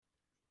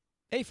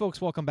Hey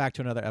folks, welcome back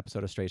to another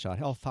episode of Straight Shot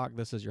Health Talk.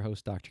 This is your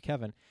host, Dr.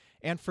 Kevin.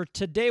 And for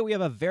today, we have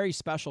a very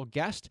special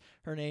guest.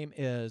 Her name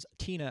is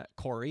Tina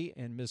Corey,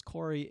 and Ms.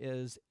 Corey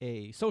is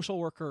a social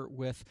worker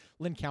with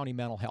Linn County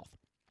Mental Health.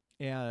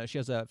 And she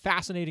has a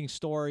fascinating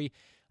story,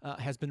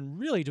 has been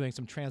really doing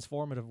some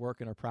transformative work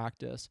in her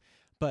practice.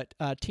 But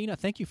Tina,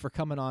 thank you for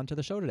coming on to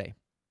the show today.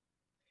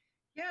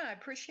 Yeah, I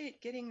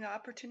appreciate getting the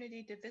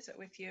opportunity to visit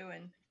with you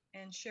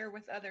and share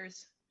with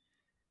others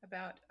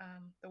about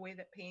the way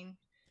that pain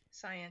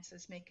science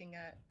is making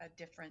a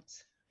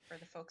difference for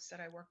the folks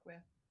that I work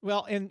with.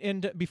 Well,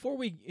 and before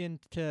we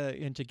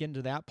get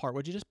into that part,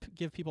 would you just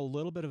give people a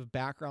little bit of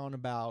background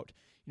about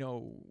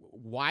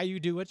why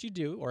you do what you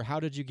do, or how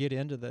did you get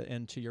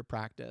into your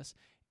practice,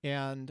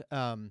 and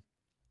some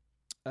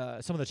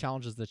of the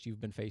challenges that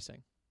you've been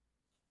facing?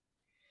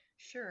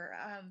 Sure.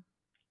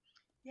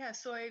 Yeah,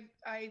 so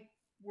I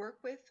work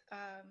with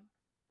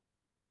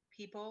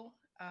people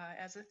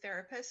as a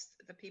therapist.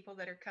 The people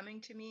that are coming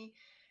to me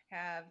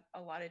have a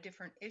lot of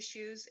different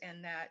issues,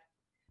 and that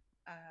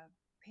uh,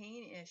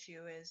 pain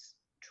issue is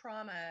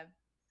trauma,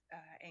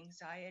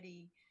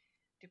 anxiety,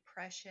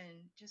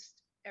 depression,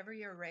 just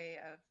every array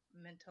of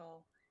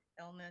mental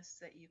illness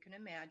that you can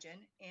imagine.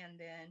 And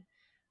then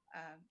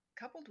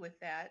coupled with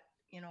that,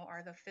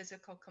 are the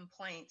physical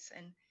complaints.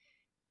 And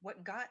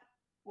what got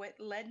what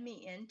led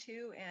me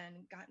into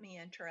and got me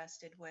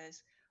interested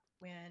was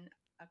when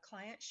a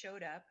client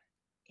showed up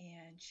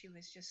and she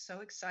was just so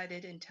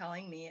excited in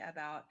telling me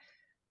about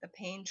the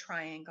pain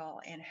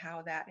triangle and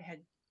how that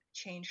had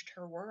changed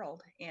her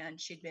world. And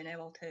she'd been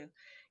able to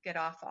get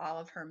off all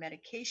of her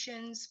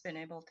medications, been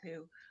able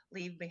to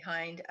leave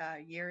behind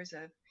years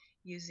of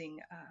using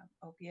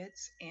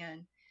opiates.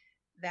 And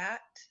that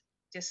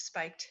just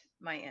spiked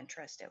my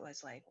interest. It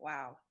was like,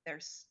 wow,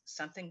 there's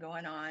something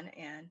going on.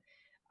 And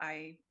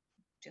I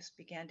just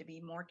began to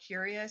be more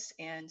curious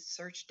and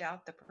searched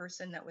out the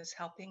person that was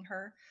helping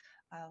her,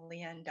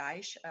 Leanne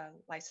Deich, a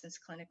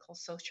licensed clinical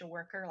social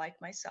worker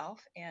like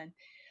myself, and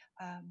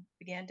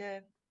began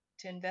to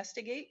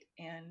investigate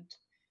and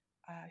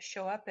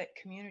show up at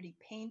community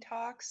pain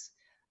talks,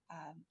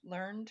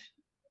 learned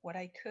what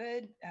I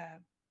could,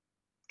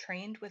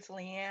 trained with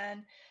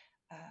Leanne,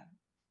 uh,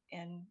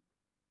 and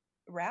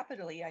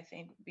rapidly, I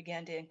think,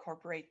 began to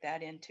incorporate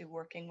that into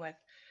working with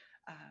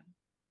um,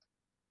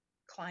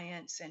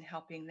 clients and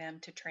helping them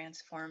to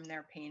transform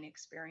their pain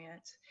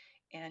experience.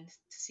 And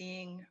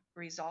seeing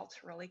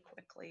results really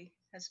quickly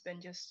has been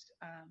it's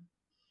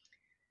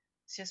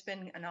just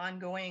been an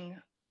ongoing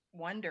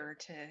wonder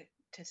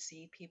to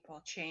see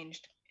people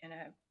changed in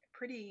a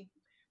pretty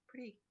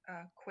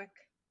quick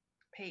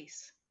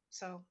pace.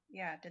 So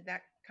yeah, did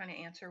that kind of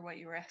answer what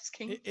you were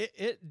asking?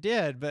 It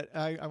did, but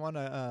I want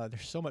to.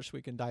 There's so much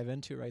we can dive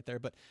into right there,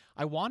 but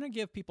I want to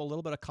give people a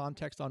little bit of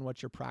context on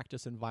what your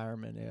practice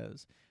environment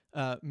is.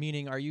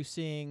 Meaning, are you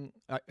seeing?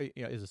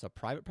 Is this a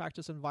private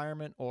practice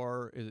environment,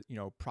 or is it,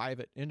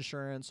 private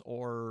insurance,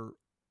 or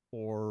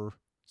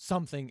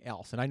something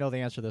else? And I know the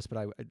answer to this,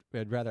 but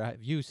I'd rather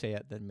have you say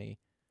it than me.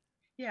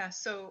 Yeah,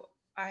 so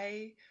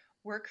I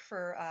work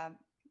for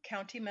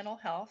County Mental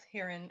Health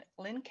here in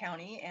Linn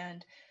County,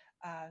 and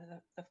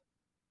the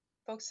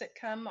folks that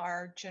come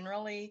are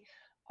generally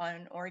on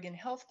an Oregon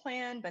health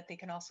plan, but they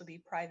can also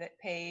be private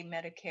pay,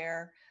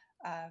 Medicare,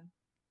 uh,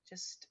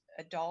 just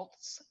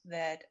adults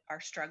that are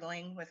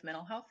struggling with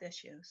mental health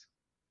issues.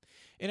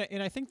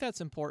 And I think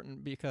that's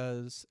important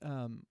because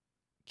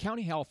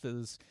county health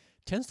is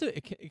tends to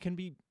it can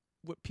be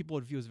what people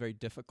would view as very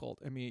difficult.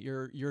 I mean,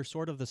 you're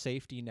sort of the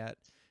safety net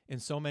in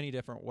so many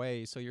different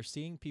ways. So you're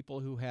seeing people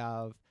who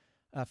have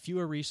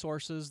fewer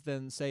resources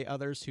than say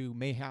others who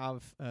may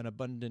have an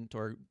abundant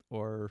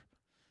or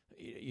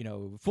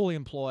fully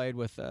employed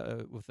with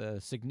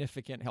a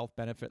significant health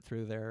benefit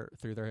through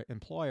their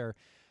employer.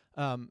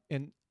 And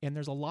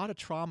there's a lot of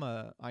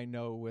trauma I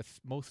know with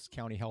most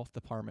county health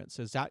departments.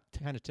 Is that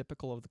kind of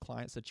typical of the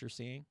clients that you're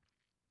seeing?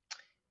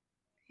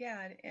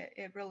 Yeah,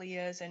 it really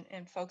is.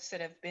 And folks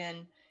that have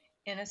been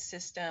in a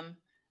system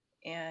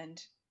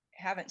and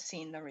haven't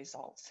seen the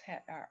results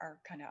are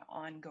kind of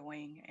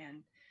ongoing.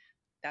 And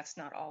that's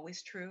not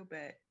always true,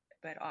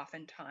 but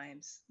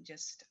oftentimes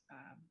just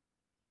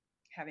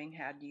having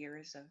had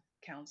years of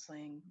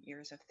counseling,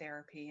 years of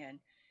therapy,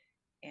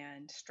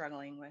 and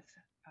struggling with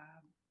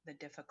the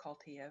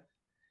difficulty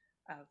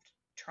of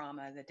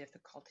trauma, the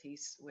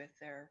difficulties with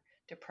their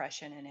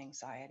depression and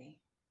anxiety.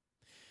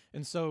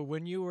 And so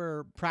when you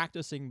were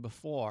practicing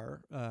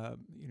before,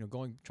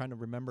 trying to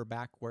remember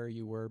back where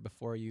you were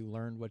before you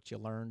learned what you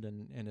learned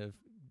and have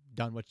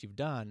done what you've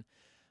done,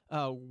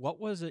 what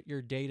was it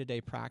your day to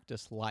day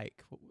practice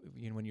like?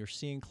 When you're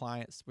seeing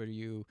clients, what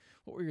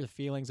were your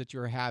feelings that you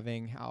were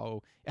having?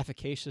 How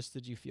efficacious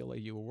did you feel that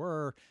you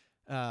were?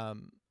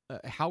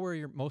 How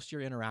were most of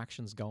your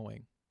interactions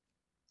going?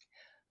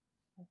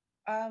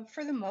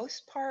 For the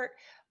most part,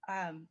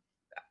 um,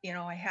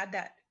 I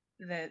had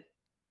the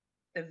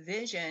the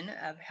vision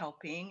of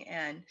helping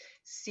and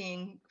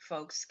seeing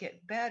folks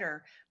get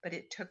better, but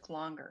it took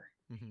longer.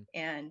 Mm-hmm.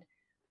 And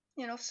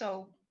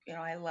so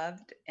I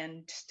loved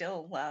and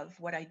still love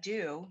what I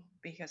do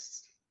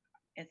because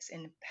it's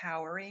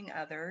empowering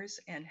others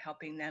and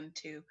helping them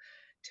to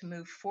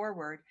move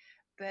forward.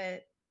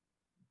 But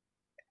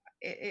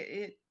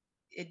it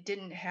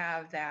didn't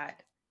have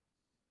that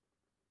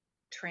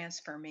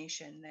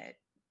transformation that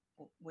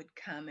would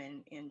come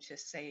in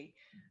just say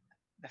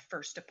the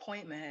first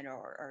appointment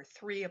or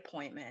three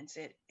appointments.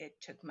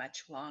 It took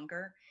much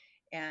longer,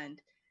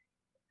 and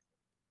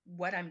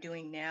what I'm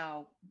doing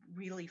now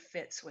really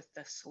fits with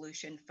the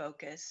solution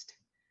focused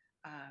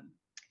um,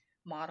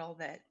 model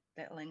that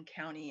Linn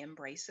County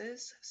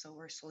embraces. So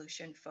we're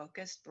solution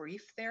focused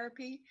brief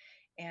therapy,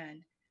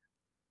 and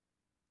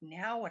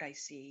now what I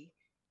see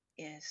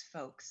is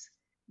folks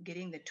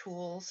getting the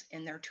tools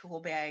in their tool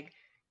bag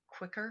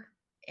quicker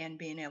and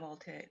being able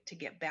to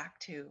get back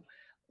to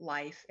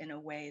life in a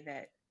way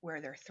that where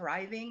they're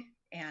thriving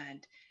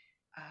and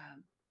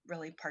um,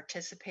 really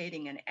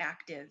participating and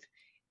active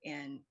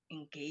and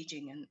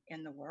engaging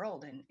in the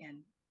world and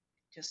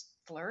just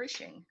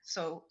flourishing.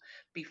 So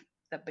be,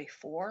 the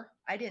before,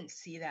 I didn't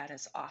see that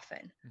as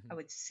often. I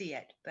would see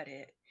it, but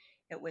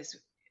it was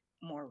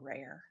more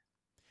rare.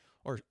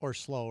 Or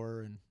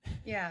slower and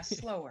Yeah,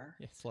 slower.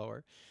 yeah,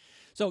 slower.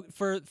 So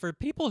for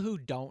people who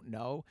don't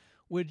know,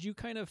 would you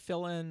kind of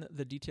fill in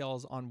the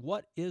details on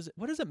what does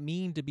it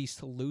mean to be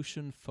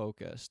solution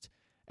focused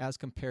as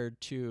compared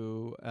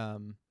to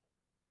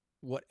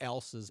what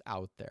else is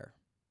out there?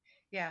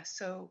 Yeah,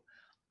 so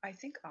I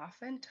think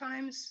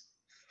oftentimes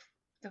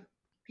the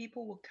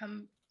people will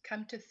come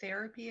to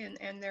therapy and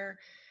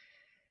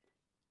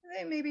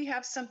they maybe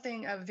have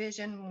something, a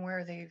vision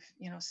where they've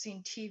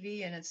seen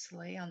TV and it's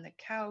lay on the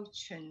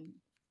couch and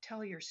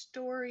tell your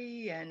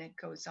story and it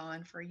goes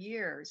on for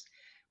years.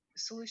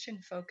 Solution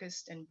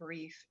focused and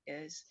brief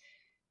is,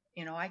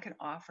 I can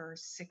offer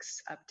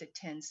 6 up to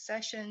 10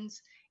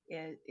 sessions.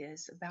 It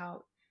is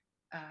about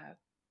uh,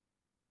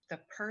 the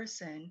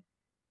person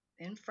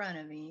in front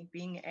of me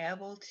being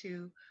able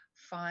to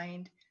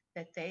find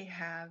that they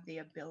have the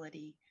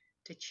ability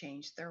to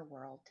change their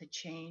world, to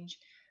change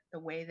the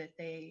way that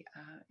they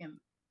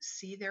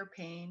see their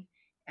pain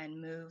and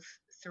move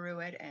through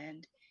it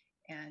and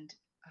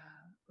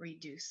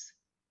reduce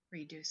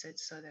it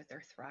so that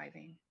they're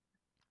thriving.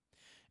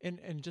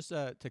 And just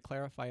to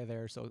clarify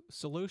there, so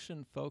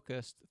solution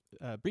focused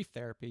brief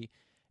therapy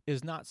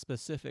is not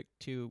specific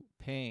to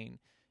pain,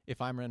 if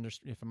I'm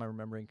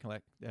remembering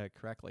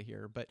correctly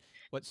here. But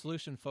what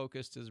solution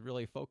focused is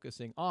really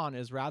focusing on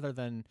is rather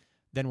than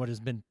what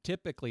has been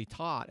typically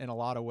taught in a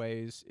lot of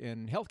ways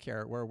in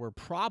healthcare, where we're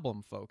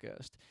problem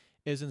focused,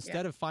 is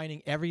instead of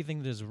finding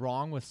everything that is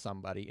wrong with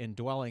somebody and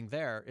dwelling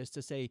there, is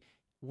to say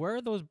where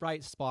are those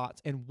bright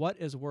spots and what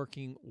is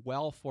working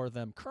well for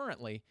them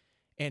currently,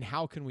 and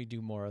how can we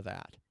do more of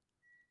that?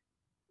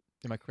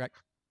 Am I correct?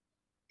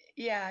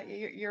 Yeah,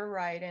 you're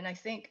right. And I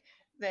think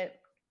that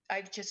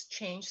I've just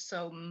changed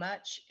so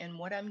much in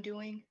what I'm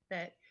doing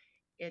that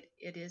it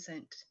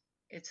isn't,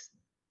 it's,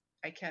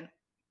 I can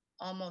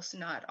almost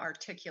not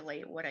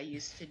articulate what I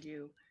used to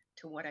do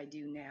to what I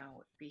do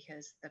now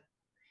because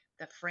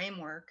the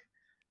framework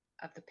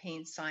of the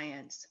pain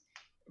science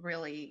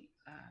really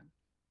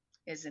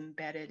is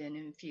embedded and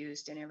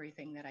infused in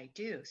everything that I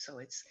do. So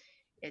it's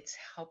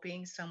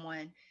helping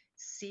someone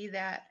see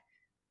that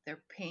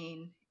their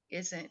pain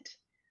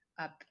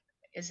a,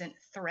 isn't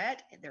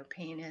threat. Their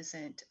pain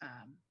isn't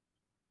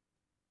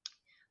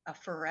a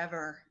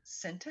forever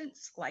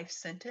sentence, life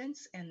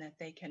sentence, and that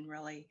they can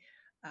really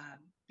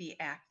be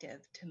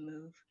active to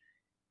move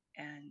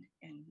and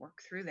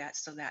work through that.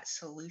 So that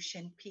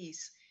solution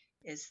piece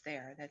is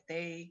there, that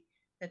they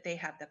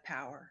have the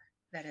power,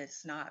 that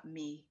it's not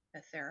me,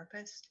 the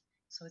therapist.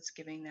 So it's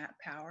giving that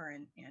power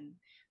and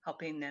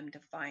helping them to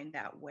find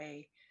that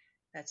way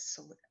that's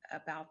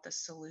about the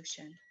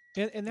solution,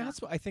 And not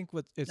that's what I think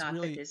what it's not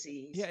the really,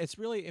 disease. yeah, it's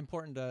really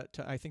important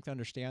to I think to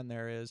understand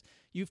there is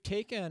you've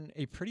taken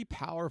a pretty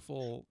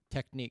powerful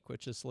technique,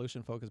 which is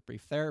solution focused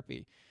brief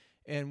therapy.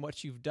 And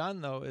what you've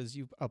done though is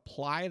you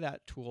apply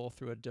that tool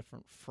through a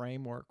different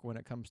framework when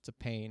it comes to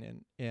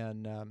pain,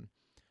 and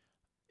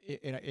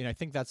I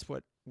think that's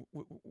what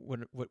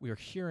we're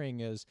hearing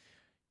is,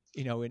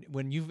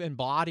 when you've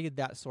embodied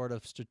that sort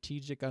of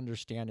strategic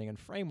understanding and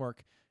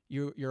framework,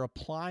 you're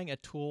applying a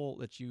tool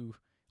that you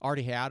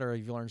already had or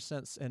you've learned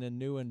since in a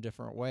new and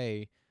different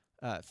way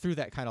through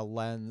that kind of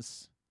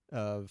lens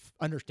of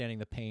understanding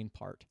the pain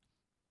part.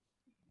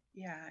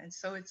 Yeah, and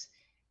so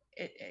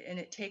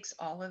it takes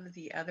all of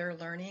the other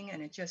learning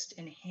and it just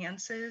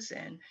enhances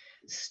and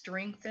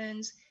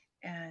strengthens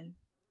and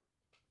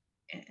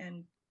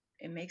and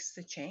it makes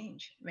the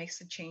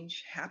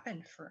change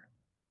happen for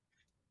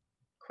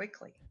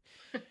quickly.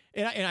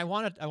 And I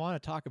want to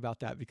talk about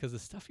that because the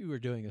stuff you were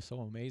doing is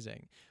so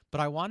amazing. But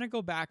I want to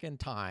go back in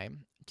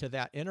time to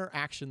that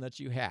interaction that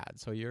you had.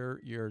 So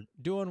you're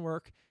doing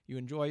work, you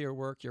enjoy your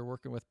work, you're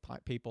working with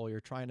people,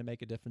 you're trying to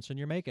make a difference, and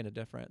you're making a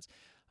difference.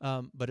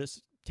 But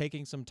it's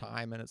taking some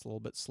time, and it's a little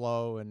bit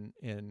slow, and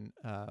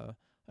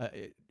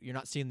you're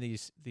not seeing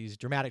these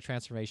dramatic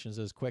transformations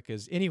as quick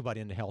as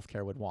anybody in the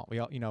healthcare would want. We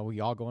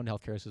all go into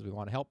healthcare because we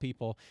want to help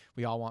people.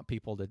 We all want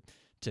people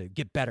to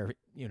get better,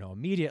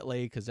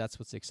 immediately, because that's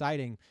what's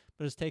exciting.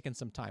 But it's taken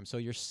some time. So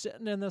you're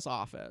sitting in this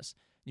office,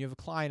 you have a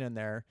client in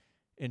there,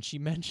 and she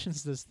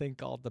mentions this thing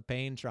called the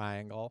pain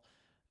triangle.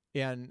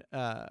 And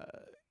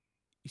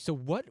so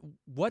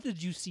what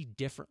did you see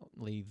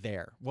differently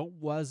there? What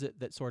was it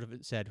that sort of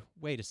said,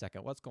 wait a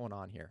second, what's going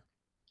on here?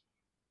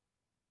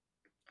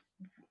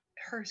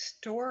 Her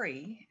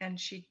story, and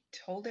she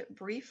told it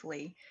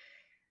briefly.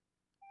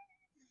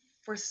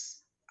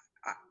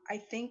 I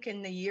think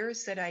in the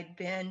years that I'd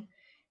been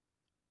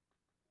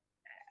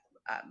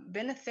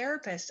a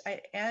therapist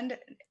and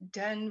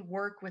done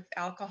work with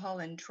alcohol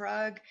and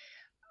drug,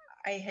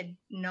 I had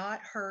not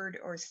heard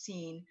or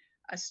seen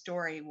a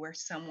story where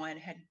someone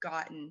had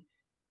gotten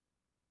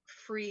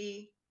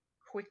free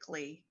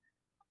quickly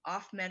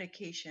off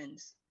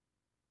medications.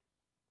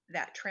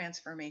 That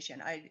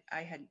transformation, I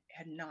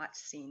had not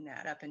seen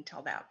that up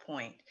until that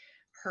point.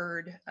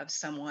 Heard of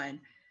someone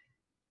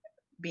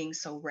being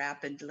so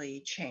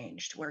rapidly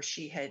changed, where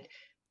she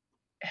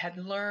had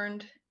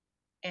learned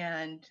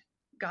and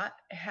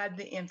had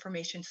the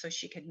information so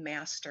she could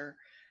master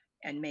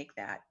and make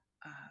that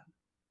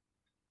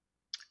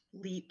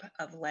leap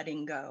of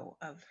letting go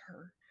of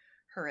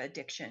her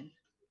addiction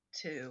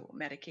to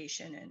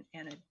medication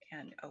and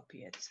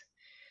opiates.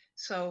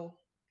 So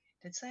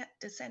does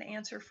that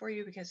answer for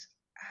you? Because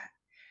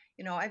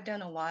I've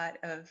done a lot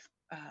of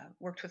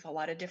worked with a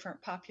lot of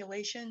different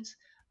populations.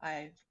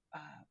 I've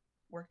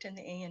worked in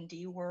the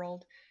A&D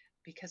world.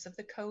 Because of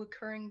the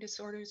co-occurring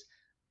disorders,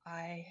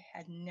 I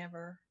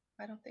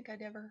don't think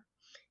I'd ever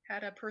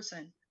had a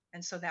person.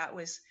 And so that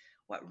was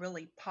what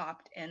really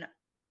popped. And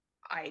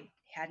I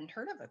hadn't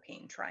heard of a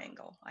pain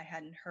triangle. I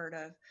hadn't heard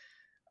of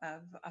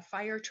a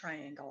fire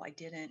triangle. I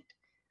didn't,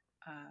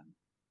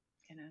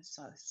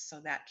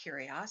 so that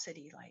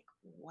curiosity, like,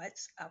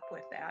 what's up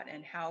with that,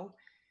 and how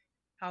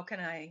can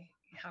I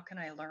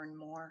learn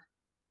more?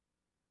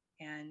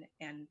 And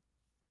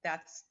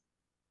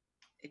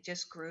it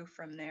just grew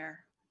from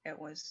there.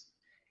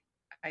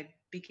 I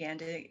began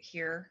to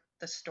hear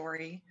the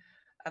story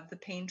of the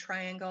pain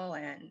triangle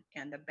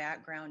and the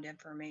background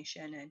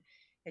information, and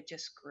it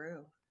just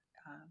grew.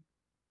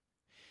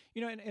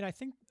 And I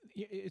think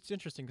it's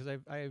interesting because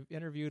I've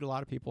interviewed a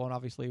lot of people, and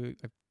obviously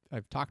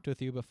I've talked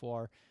with you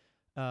before,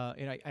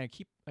 and I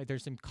keep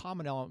there's some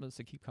common elements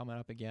that keep coming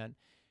up again,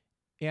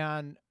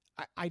 and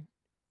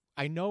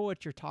I know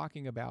what you're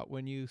talking about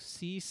when you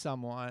see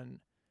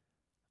someone.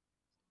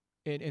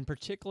 And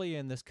particularly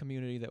in this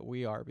community that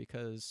we are,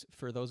 because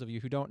for those of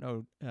you who don't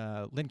know,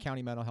 Linn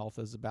County Mental Health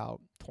is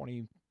about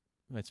 15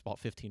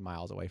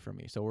 miles away from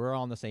me. So we're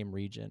all in the same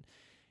region.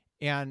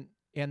 And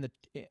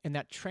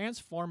that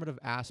transformative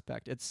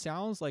aspect, it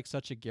sounds like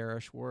such a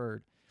garish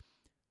word,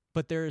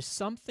 but there is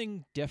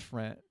something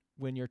different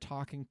when you're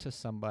talking to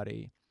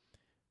somebody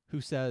who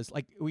says,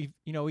 like,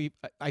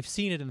 I've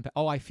seen it in the,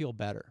 oh, I feel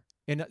better.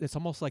 And it's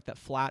almost like that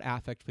flat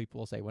affect people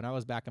will say. When I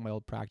was back in my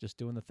old practice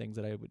doing the things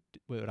that I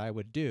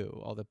would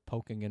do, all the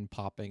poking and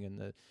popping and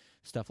the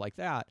stuff like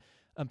that,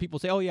 people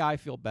say, oh, yeah, I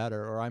feel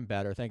better, or I'm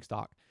better. Thanks,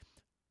 doc.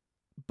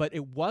 But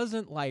it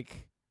wasn't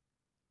like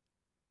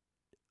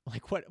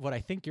what I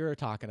think you're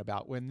talking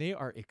about, when they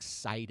are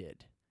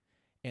excited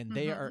and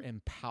they are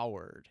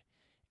empowered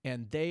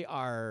and they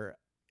are,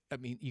 I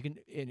mean,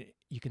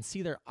 you can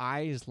see their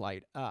eyes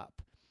light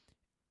up.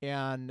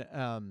 And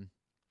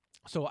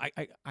so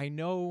I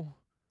know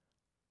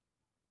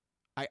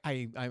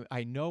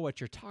I know what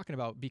you're talking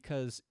about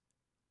because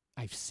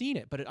I've seen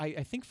it. But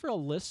I think for a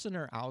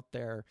listener out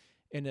there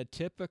in a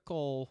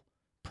typical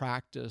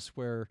practice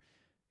where,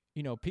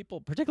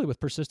 people, particularly with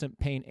persistent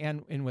pain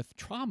and with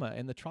trauma,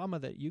 and the trauma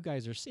that you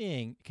guys are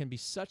seeing can be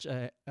such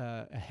a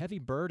heavy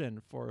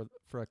burden for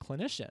a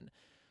clinician.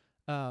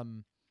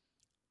 Sometimes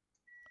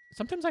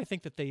I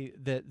think that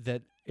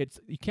that it's,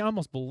 you can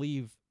almost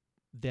believe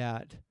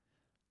that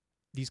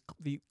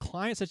the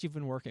clients that you've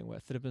been working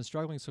with that have been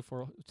struggling so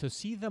far, to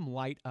see them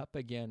light up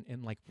again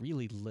and like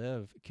really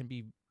live can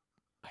be,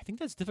 I think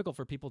that's difficult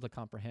for people to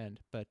comprehend.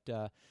 But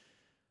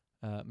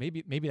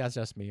maybe that's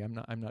just me.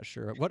 I'm not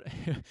sure. What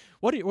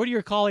are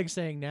your colleagues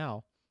saying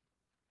now?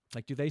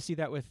 Like, do they see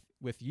that with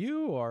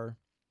you, or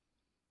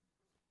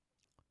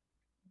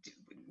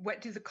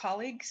What do the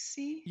colleagues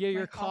see? yeah,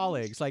 your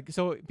colleagues? Like,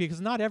 so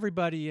because not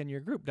everybody in your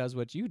group does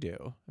what you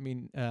do. I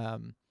mean,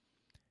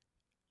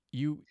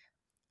 you.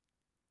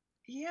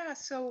 Yeah,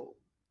 so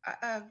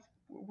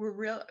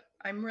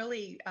I'm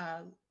really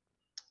I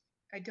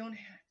don't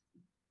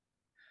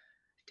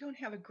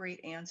have a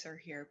great answer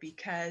here,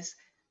 because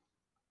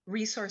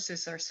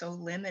resources are so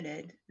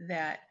limited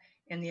that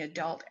in the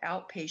adult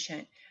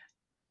outpatient,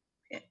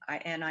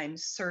 and I'm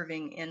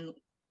serving in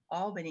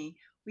Albany,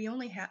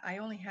 I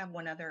only have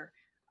one other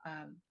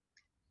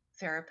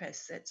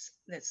therapist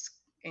that's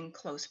in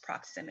close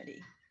proximity.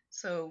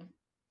 So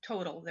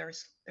total,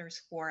 there's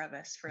 4 of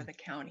us for the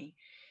county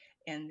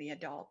and the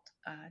adult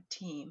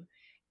team.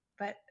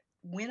 But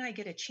when I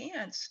get a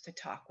chance to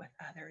talk with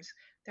others,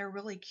 they're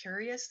really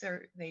curious.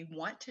 They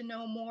want to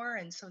know more,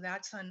 and so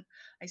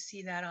I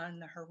see that on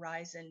the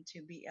horizon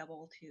to be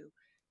able to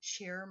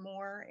share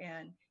more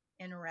and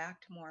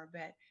interact more.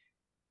 But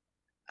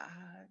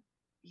uh,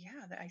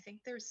 yeah, I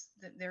think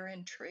they're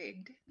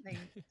intrigued.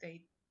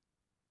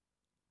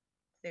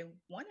 They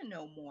want to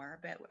know more,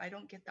 but I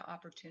don't get the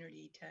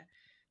opportunity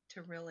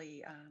to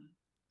really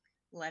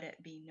let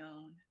it be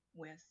known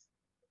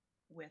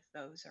with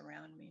those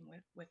around me,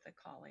 with the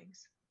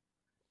colleagues.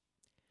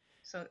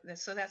 So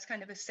that's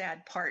kind of a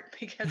sad part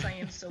because I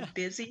am so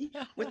busy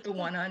with the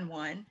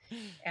one-on-one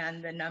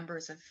and the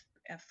numbers of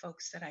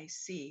folks that I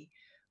see.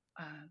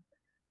 Uh,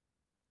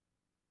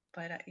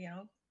 but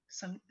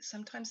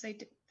sometimes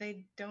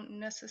they don't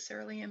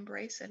necessarily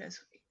embrace it as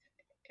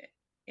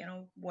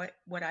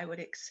what I would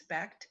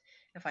expect.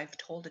 If I've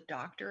told a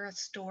doctor a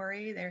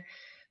story,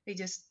 they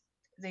just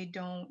they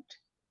don't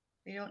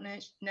they don't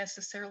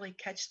necessarily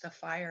catch the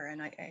fire,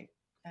 and I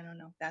don't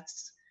know.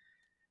 That's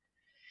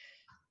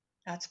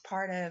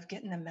part of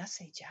getting the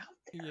message out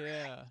there.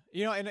 Yeah,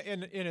 you know, and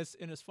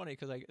it's funny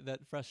because like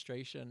that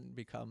frustration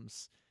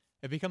becomes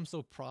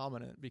so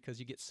prominent because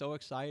you get so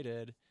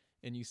excited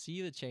and you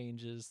see the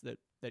changes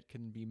that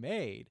can be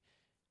made,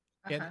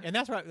 Uh-huh. and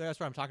that's what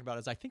I'm talking about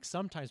is I think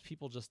sometimes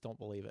people just don't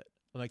believe it.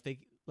 Like they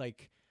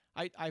like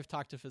I've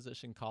talked to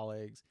physician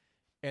colleagues,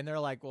 and they're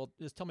like, well,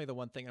 just tell me the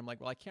one thing. And I'm like,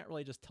 well, I can't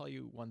really just tell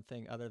you one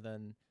thing other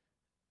than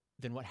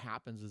what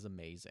happens is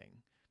amazing.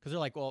 Because they're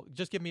like, well,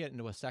 just give me it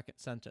into a second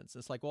sentence.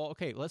 It's like, well,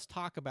 okay, let's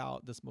talk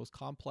about this most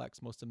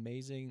complex, most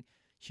amazing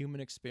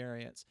human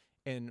experience.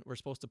 And we're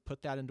supposed to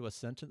put that into a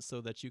sentence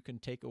so that you can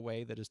take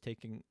away that is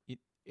taking it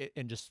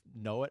and just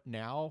know it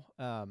now.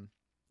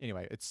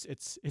 Anyway,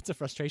 it's a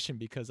frustration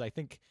because I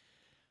think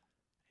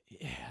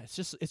yeah, it's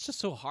just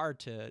so hard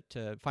to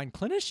find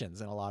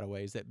clinicians in a lot of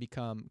ways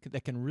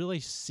that can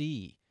really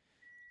see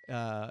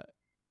uh,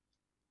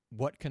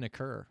 what can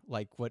occur,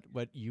 like what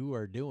you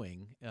are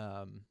doing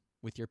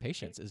with your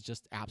patients is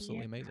just Yeah.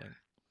 absolutely amazing.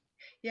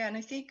 Yeah, and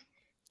I think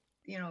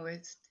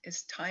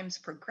as time's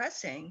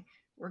progressing,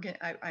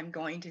 I'm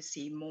going to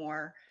see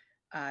more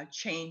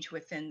change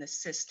within the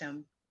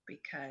system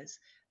because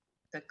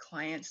the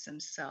clients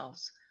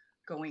themselves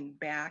going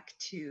back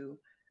to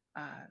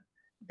uh,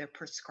 their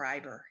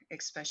prescriber,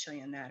 especially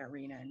in that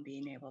arena, and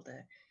being able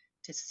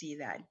to see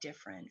that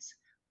difference.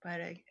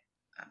 But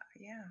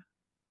yeah,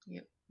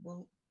 you,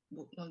 we'll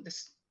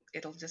just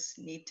it'll just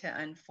need to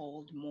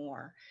unfold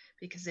more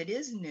because it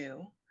is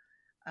new.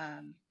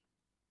 Um,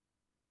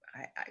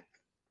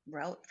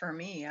 for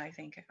me, I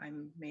think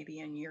I'm maybe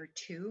in year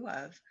 2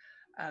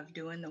 of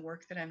doing the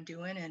work that I'm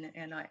doing,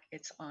 and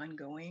it's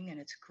ongoing and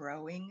it's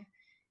growing,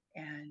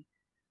 and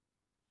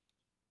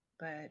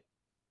but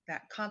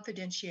that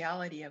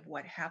confidentiality of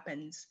what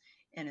happens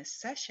in a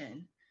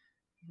session,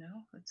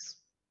 it's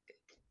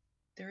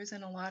there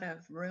isn't a lot of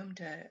room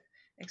to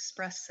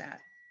express that.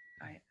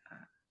 I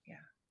Yeah.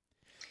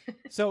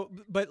 So,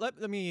 but let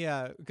me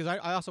because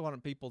I also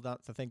want people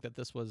not to think that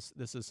this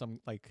is some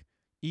like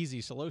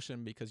easy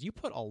solution because you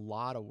put a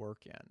lot of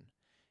work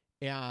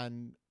in,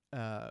 and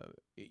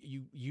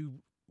you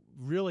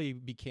really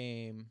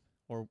became,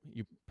 or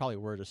you probably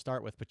were to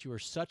start with, but you were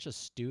such a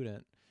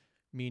student,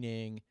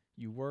 meaning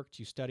you worked,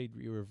 you studied,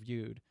 you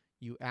reviewed,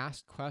 you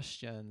asked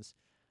questions.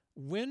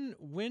 When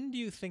do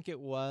you think it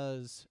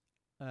was,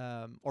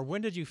 or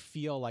when did you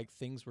feel like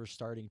things were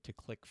starting to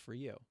click for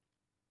you?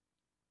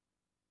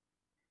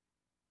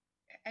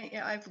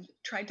 I've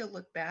tried to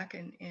look back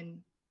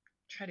and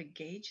try to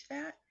gauge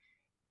that.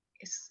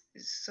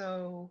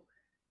 So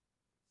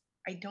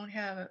I don't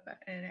have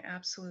an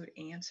absolute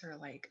answer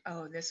like,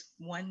 oh, this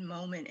one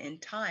moment in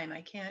time.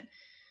 I can't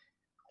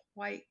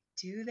quite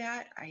do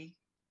that. I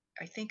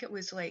think it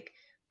was like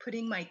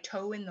putting my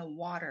toe in the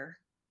water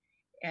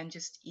and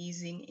just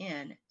easing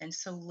in. And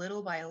so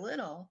little by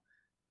little,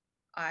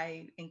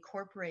 I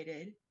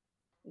incorporated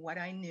what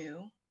I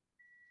knew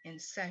in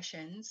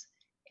sessions,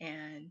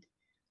 and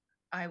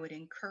I would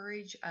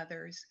encourage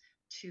others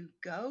to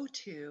go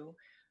to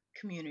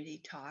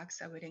community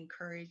talks. I would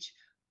encourage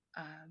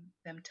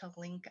them to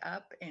link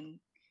up and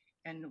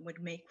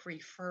would make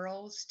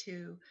referrals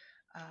to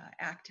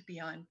Act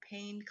Beyond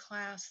Pain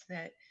class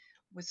that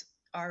was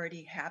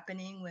already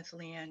happening with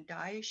Leanne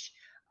Deich.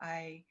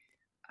 I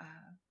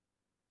uh,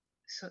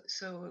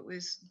 so it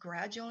was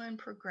gradual and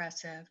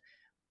progressive,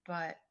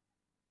 but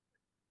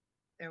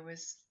there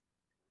was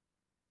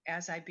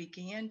as I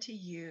began to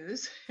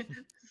use,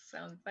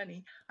 sounds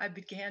funny, I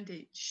began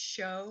to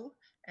show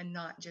and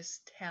not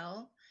just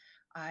tell.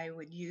 I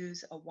would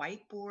use a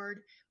whiteboard,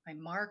 my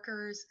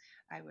markers.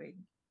 I would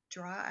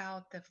draw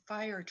out the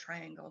fire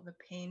triangle, the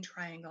pain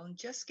triangle, and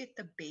just get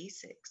the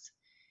basics.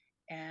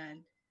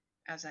 And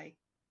as I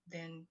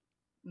then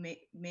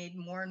made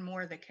more and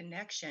more the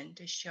connection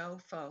to show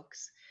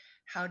folks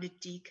how to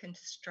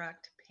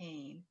deconstruct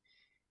pain,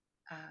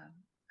 um,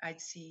 I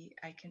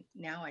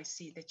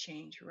see the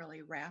change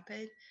really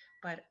rapid,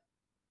 but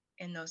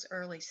in those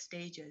early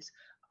stages,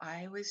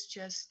 I was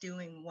just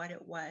doing what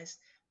it was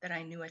that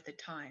I knew at the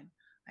time.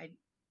 I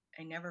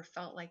I never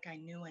felt like I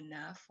knew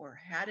enough or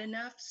had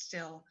enough.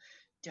 Still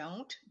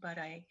don't, but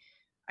I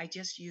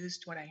just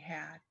used what I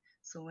had.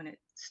 So when it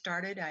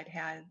started, I'd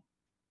had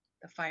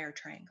the fire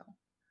triangle,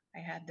 I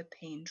had the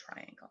pain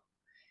triangle,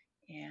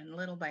 and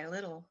little by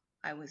little,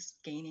 I was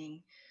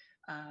gaining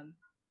um,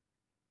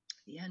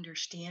 the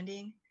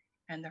understanding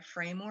and the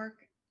framework,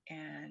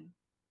 and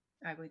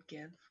I would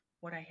give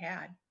what I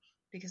had,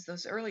 because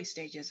those early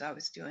stages I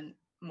was doing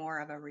more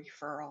of a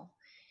referral.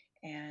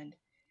 And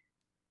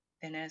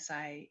then as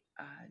I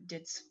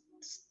did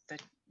the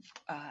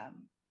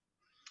um,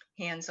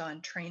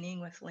 hands-on training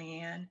with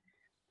Leanne,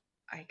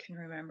 I can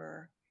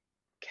remember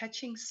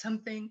catching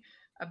something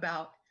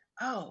about,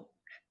 oh,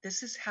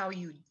 this is how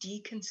you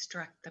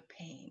deconstruct the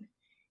pain.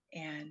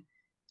 And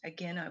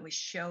again, I was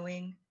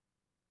showing,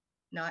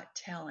 not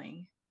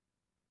telling,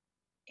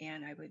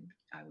 and I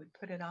would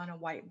put it on a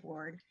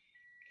whiteboard,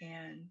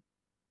 and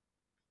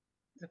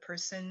the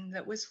person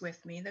that was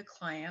with me, the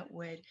client,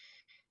 would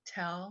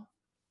tell,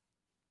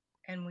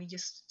 and we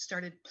just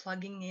started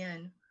plugging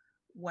in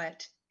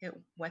what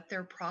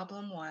their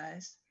problem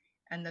was,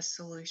 and the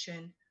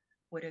solution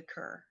would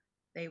occur.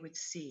 They would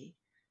see,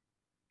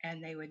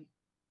 and they would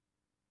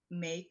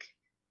make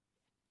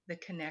the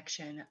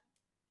connection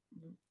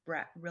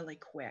really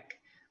quick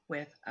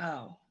with,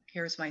 oh,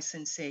 here's my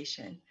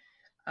sensation.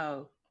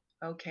 Oh,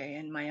 okay,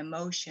 and my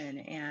emotion,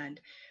 and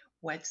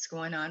what's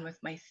going on with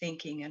my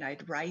thinking. And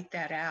I'd write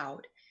that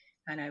out,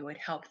 and I would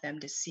help them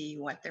to see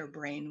what their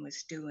brain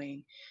was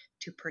doing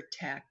to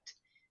protect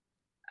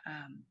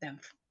them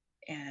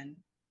and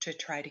to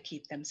try to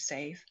keep them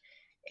safe.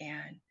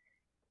 And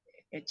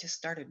it just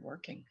started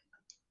working.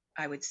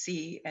 I would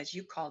see, as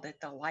you called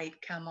it, the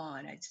light come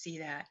on. I'd see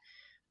that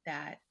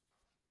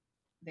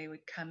they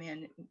would come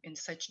in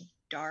such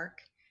dark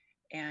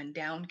and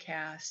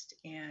downcast,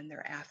 and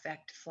their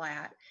affect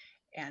flat,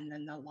 and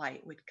then the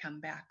light would come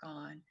back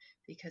on,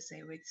 because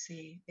they would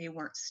see they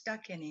weren't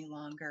stuck any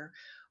longer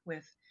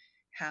with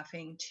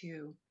having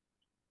to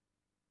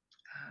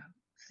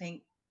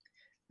think.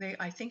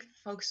 I think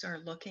folks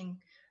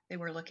they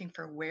were looking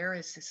for, where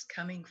is this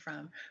coming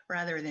from,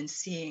 rather than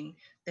seeing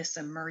this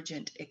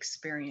emergent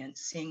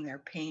experience, seeing their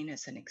pain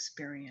as an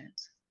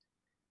experience.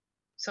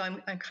 So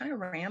I'm kind of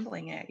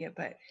rambling at you,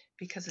 but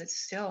because it's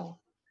still,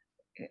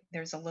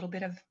 there's a little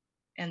bit of,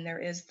 and there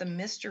is the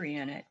mystery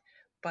in it,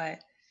 but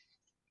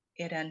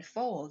it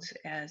unfolds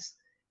as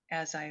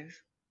I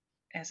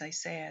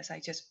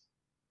just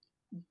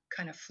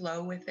kind of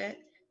flow with it,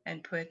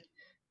 and put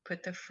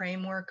the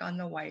framework on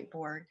the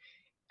whiteboard,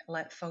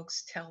 let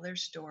folks tell their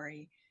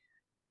story,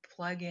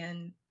 plug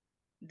in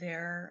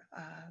their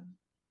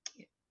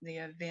the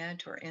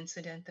event or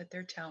incident that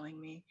they're telling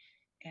me,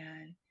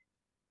 and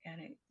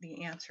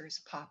the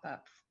answers pop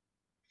up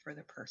for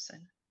the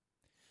person.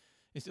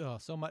 It's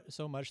so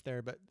much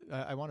there, but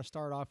I want to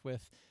start off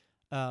with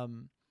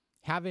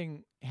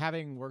having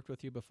worked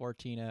with you before,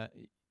 Tina,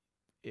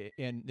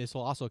 and this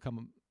will also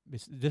come.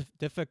 It's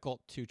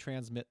difficult to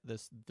transmit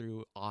this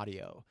through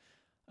audio,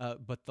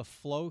 but the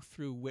flow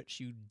through which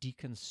you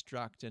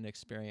deconstruct an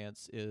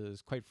experience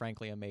is, quite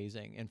frankly,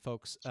 amazing. And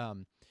folks,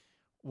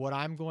 what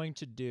I'm going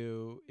to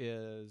do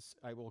is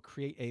I will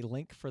create a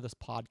link for this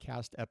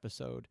podcast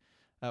episode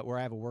where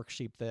I have a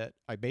worksheet that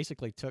I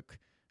basically took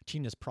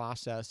Tina's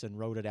process and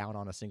wrote it out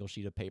on a single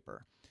sheet of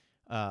paper.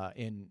 So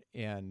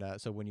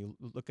when you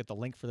look at the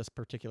link for this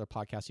particular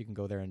podcast, you can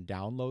go there and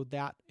download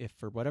that. If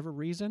for whatever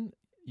reason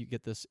you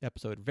get this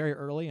episode very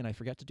early and I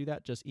forget to do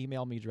that, just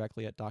email me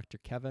directly at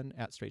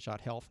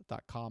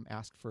drkevin@straightshothealth.com.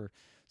 Ask for,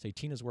 say,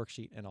 Tina's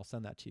worksheet, and I'll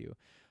send that to you.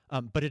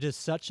 But it is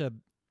such a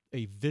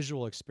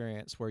visual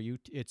experience where you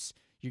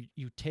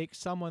take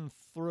someone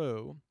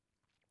through.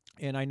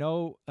 And I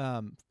know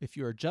if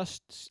you are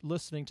just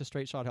listening to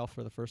Straight Shot Health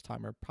for the first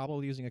time, we're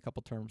probably using a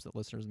couple terms that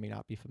listeners may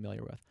not be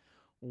familiar with.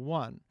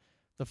 One,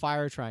 the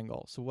fire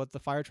triangle. So what the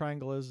fire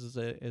triangle is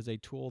a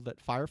tool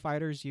that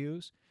firefighters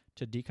use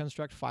to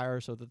deconstruct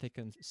fire so that they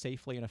can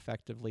safely and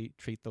effectively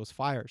treat those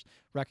fires,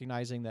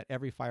 recognizing that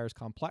every fire is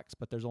complex,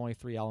 but there's only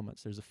three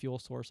elements. There's a fuel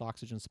source,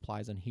 oxygen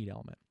supplies, and heat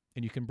element.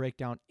 And you can break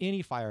down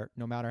any fire,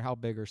 no matter how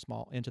big or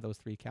small, into those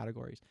three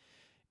categories.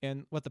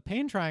 And what the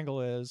pain triangle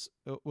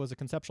was a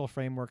conceptual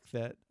framework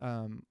that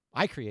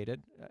I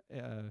created.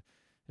 As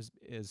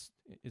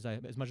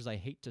much as I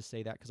hate to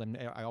say that, because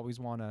I always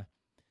want to.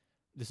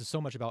 This is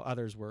so much about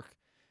others' work.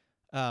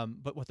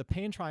 But what the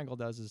pain triangle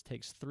does is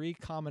takes three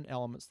common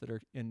elements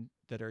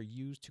that are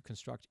used to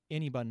construct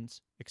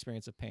anybody's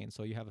experience of pain.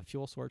 So you have a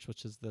fuel source,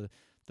 which is the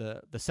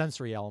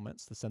sensory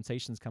elements, the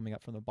sensations coming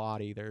up from the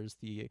body. There's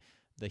the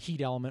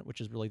heat element, which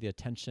is really the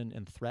attention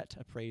and threat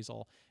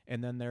appraisal.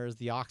 And then there's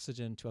the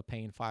oxygen to a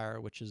pain fire,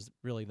 which is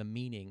really the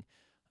meaning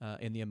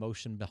and the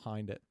emotion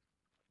behind it.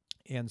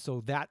 And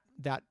so that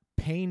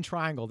pain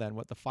triangle, then,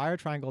 what the fire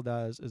triangle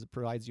does is it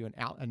provides you an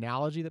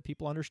analogy that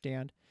people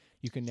understand.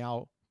 You can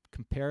now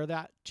compare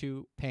that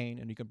to pain,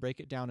 and you can break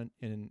it down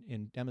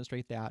and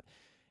demonstrate that.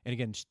 And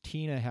again,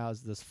 Tina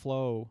has this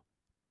flow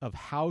of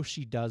how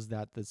she does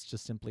that that's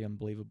just simply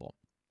unbelievable.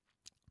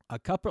 A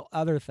couple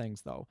other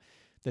things, though,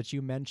 that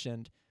you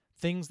mentioned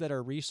things that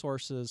are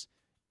resources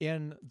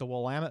in the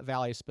Willamette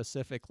Valley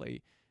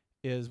specifically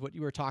is what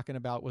you were talking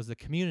about was the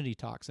community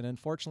talks. And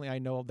unfortunately, I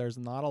know there's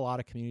not a lot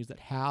of communities that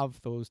have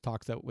those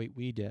talks that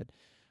we did,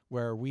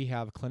 where we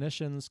have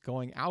clinicians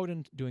going out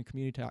and doing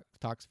community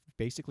talks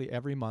basically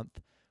every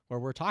month, where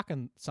we're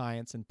talking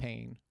science and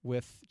pain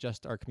with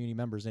just our community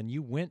members. And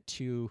you went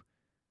to,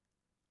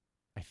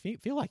 I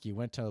feel like you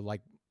went to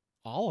like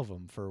all of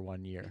them for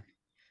 1 year.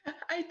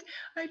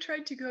 I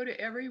tried to go to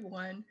every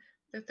one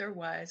that there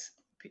was.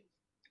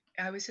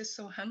 I was just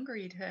so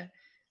hungry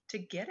to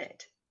get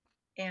it.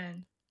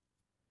 And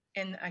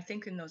I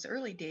think in those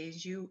early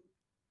days you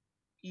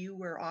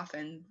were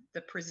often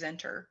the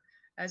presenter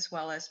as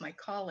well as my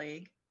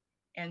colleague.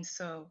 And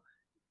so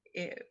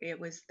it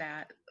was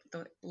that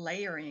the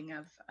layering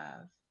of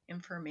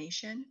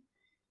information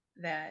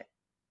that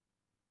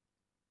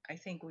I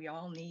think we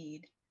all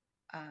need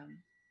um,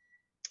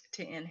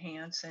 to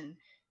enhance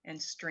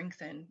and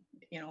strengthen.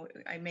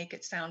 I make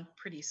it sound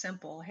pretty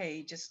simple.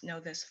 Hey, just know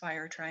this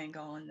fire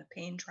triangle and the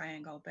pain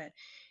triangle, but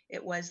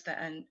it was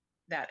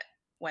that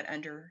what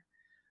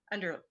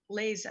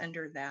underlays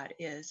under that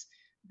is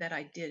that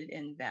I did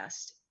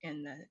invest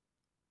in the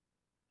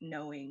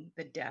knowing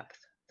the depth,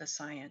 the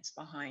science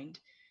behind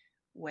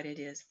what it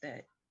is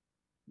that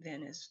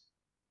then is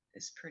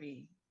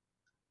pretty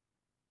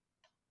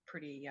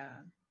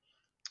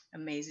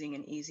amazing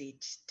and easy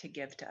to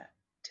give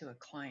to a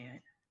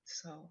client.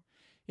 So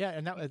yeah,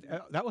 and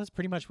that was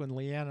pretty much when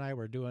Leanne and I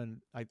were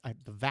doing. The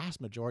vast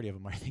majority of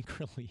them, I think,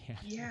 were Leanne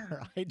yeah,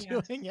 or I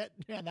yes. doing it.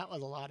 Man, that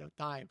was a lot of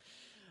time.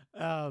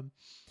 All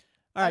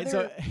right,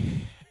 so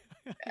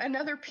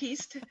another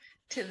piece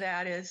to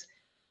that is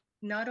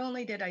not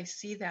only did I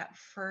see that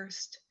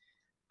first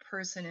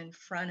person in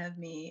front of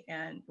me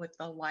and with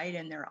the light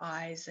in their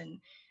eyes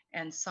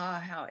and saw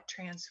how it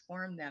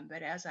transformed them,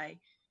 but as I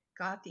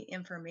got the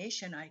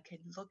information, I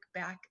could look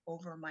back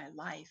over my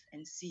life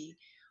and see,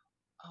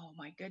 oh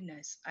my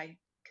goodness, I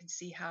could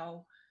see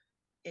how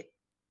it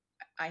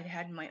I'd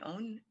had my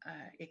own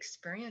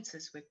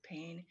experiences with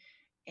pain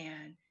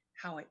and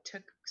how it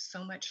took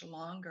so much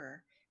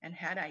longer. And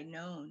had I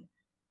known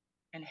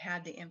and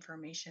had the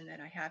information that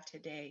I have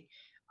today,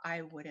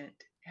 I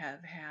wouldn't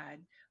have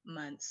had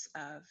months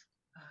of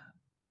uh,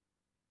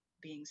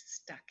 being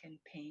stuck in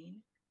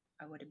pain.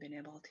 I would have been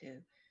able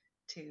to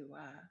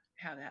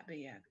have that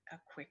be a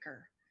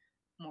quicker,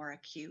 more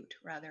acute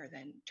rather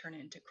than turn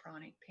into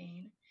chronic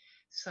pain.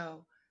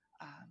 So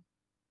um,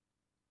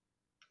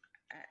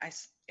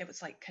 it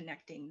was like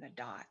connecting the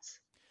dots,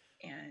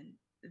 and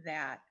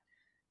that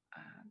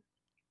uh,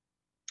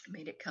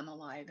 made it come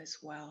alive as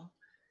well.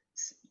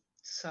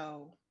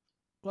 So,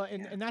 well,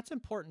 yeah, and that's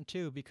important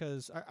too,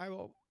 because I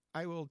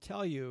will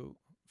tell you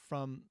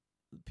from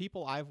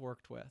people I've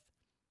worked with,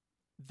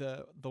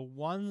 the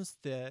ones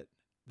that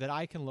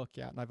I can look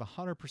at and I have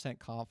 100%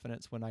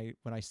 confidence when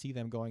I see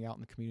them going out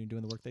in the community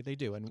doing the work that they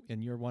do,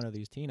 and you're one of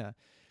these, Tina,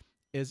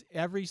 is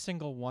every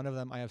single one of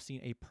them I have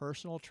seen a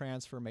personal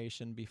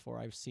transformation before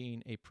I've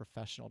seen a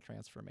professional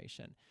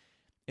transformation.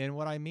 And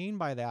what I mean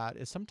by that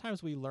is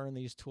sometimes we learn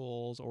these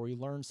tools or we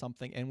learn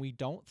something and we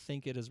don't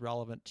think it is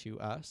relevant to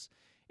us.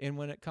 And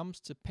when it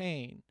comes to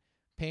pain,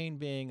 pain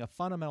being a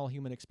fundamental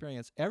human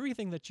experience,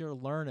 everything that you're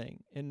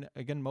learning, and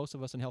again, most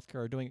of us in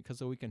healthcare are doing it because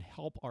so we can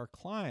help our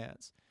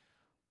clients,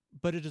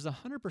 but it is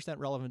 100%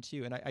 relevant to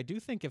you. And I do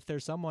think if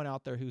there's someone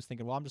out there who's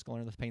thinking, well, I'm just going to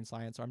learn this pain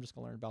science, or I'm just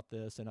going to learn about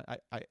this, and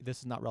this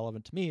is not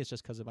relevant to me, it's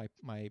just because of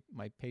my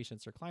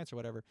patients or clients or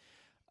whatever,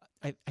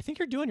 I think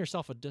you're doing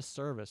yourself a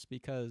disservice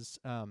because,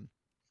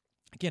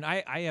 again,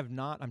 I have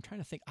not, I'm trying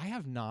to think, I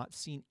have not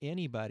seen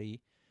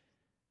anybody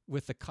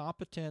with the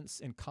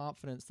competence and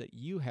confidence that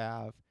you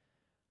have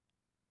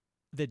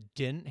that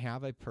didn't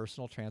have a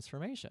personal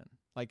transformation.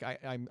 Like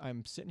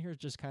I'm sitting here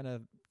just kind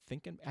of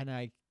thinking, and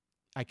I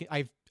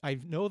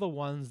know the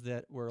ones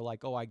that were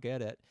like, oh, I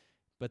get it,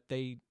 but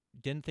they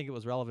didn't think it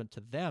was relevant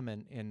to them,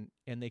 and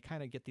they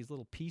kind of get these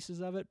little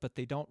pieces of it, but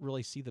they don't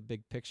really see the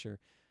big picture.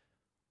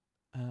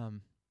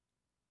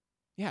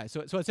 Yeah,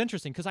 so it's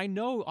interesting because I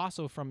know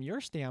also from your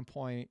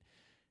standpoint,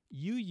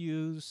 you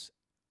use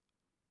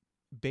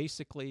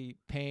basically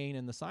pain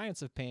and the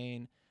science of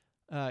pain,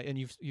 and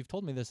you've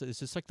told me this. It's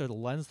just like the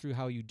lens through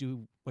how you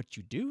do what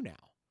you do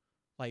now.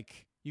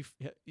 Like you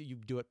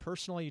do it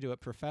personally, you do it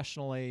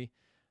professionally.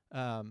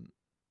 Um,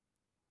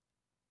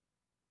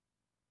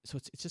 so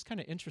it's just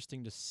kind of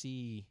interesting to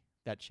see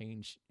that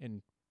change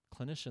in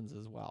clinicians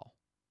as well.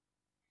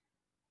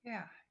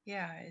 yeah,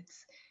 yeah.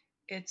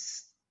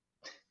 It's.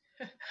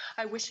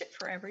 I wish it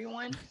for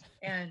everyone,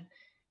 and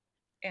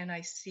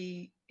I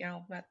see,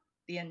 at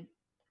the end,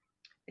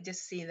 I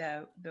just see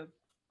the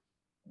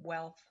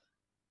wealth,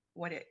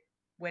 what it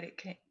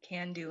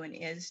can do and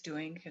is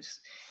doing, because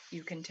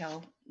you can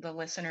tell the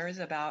listeners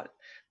about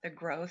the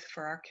growth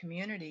for our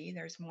community.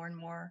 There's more and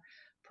more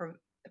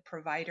the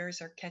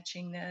providers are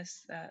catching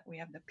this. We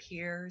have the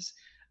peers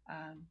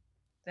um,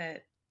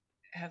 that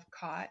have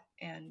caught,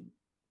 and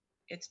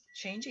it's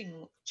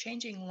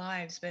changing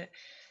lives. But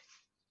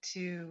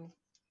to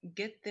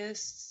get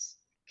this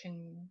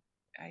can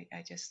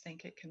I just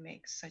think it can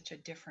make such a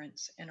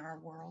difference in our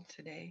world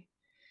today.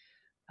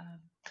 Um,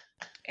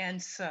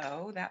 and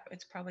so that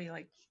it's probably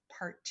like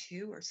part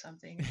 2 or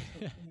something.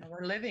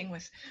 We're living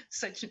with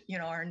such,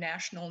 our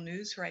national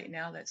news right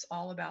now that's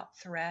all about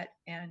threat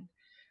and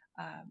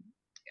um,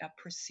 a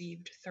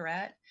perceived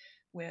threat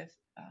with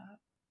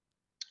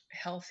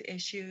health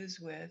issues,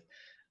 with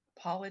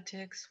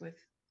politics, with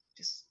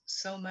just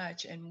so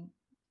much,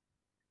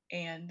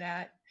 and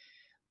that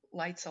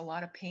lights a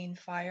lot of pain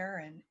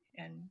fire,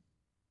 and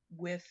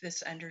with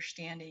this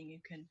understanding you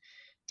can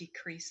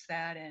decrease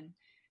that and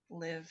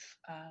live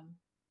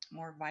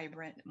more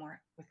vibrant,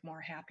 more with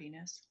more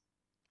happiness.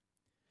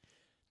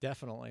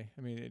 Definitely.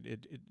 I mean,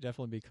 it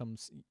definitely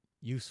becomes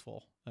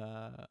useful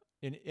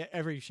in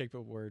every shape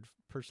of word,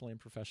 personally and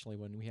professionally,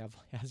 when we have,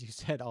 as you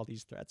said, all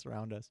these threats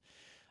around us.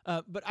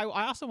 But I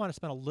also want to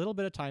spend a little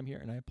bit of time here,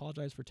 and I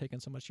apologize for taking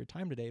so much of your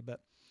time today.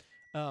 But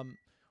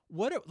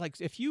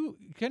if you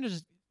kind of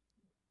just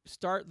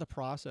start the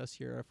process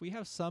here, if we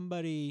have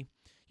somebody,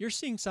 you're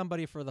seeing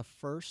somebody for the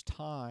first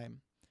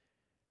time,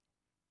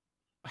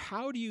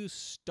 how do you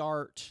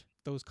start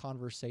those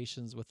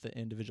conversations with the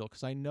individual?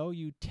 Because I know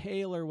you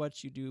tailor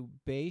what you do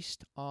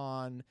based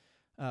on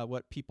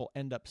what people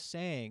end up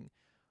saying,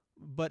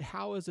 but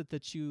how is it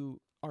that you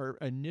are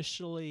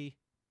initially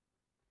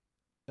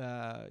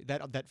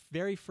that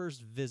very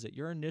first visit,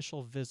 your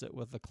initial visit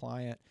with the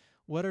client?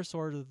 What are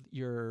sort of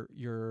your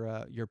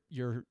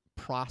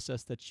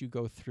process that you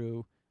go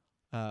through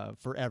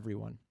for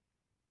everyone?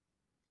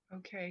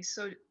 Okay,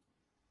 so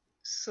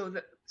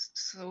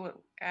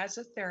as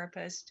a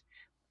therapist,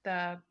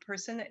 the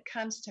person that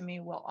comes to me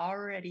will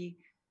already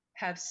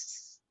have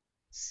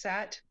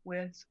sat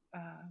with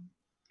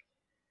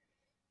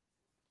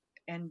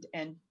and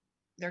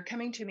they're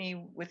coming to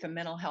me with a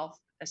mental health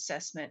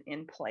assessment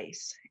in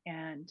place,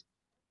 and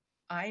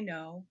I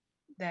know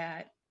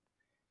that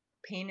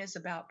pain is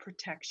about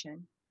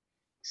protection.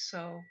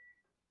 So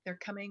they're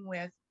coming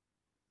with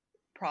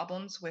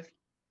problems with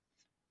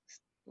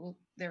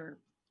their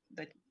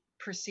the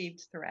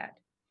perceived threat.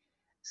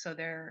 So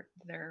their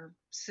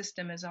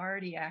system is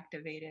already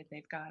activated.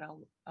 They've got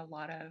a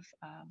lot of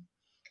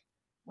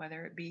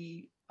whether it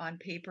be on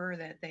paper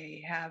that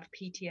they have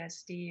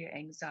PTSD,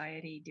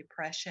 anxiety,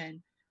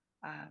 depression,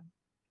 uh,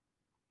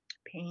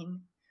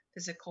 pain,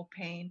 physical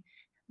pain.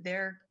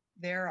 They're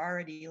they're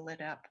already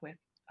lit up with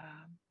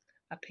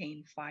a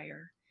pain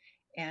fire.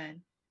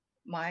 And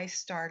my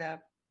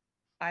startup,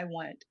 I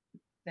want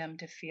them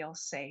to feel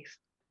safe,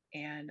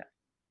 and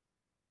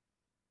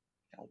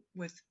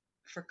with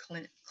for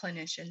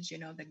clinicians,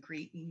 the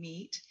greet and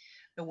meet,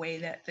 the way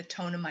that the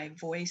tone of my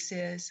voice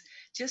is,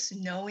 just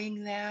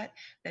knowing that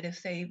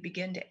if they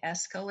begin to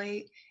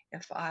escalate,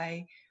 if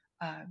I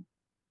uh,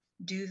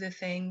 do the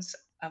things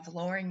of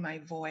lowering my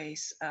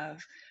voice,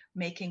 of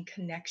making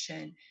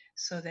connection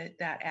so that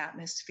that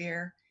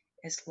atmosphere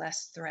is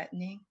less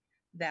threatening,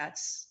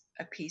 that's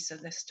a piece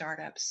of the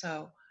startup.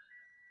 So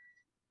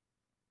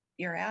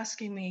you're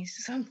asking me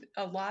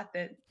a lot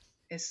that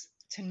is,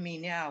 to me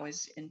now,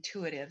 is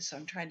intuitive, so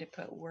I'm trying to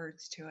put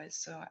words to it.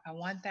 So I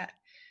want that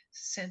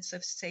sense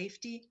of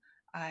safety.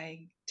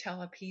 I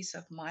tell a piece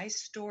of my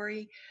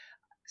story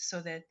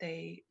so that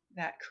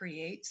that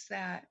creates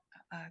that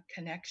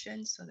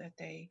connection, so that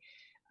they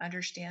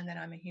understand that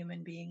I'm a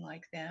human being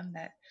like them,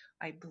 that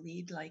I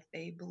bleed like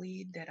they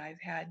bleed, that I've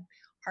had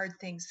hard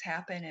things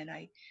happen, and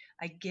I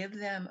give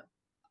them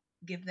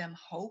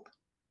hope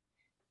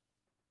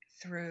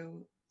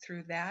through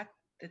that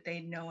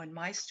they know in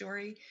my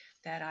story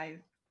that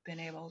I've been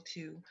able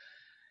to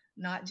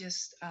not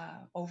just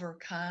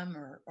overcome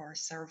or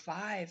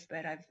survive,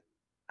 but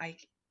I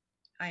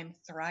I'm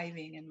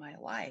thriving in my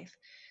life.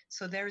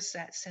 So there's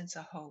that sense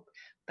of hope.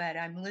 But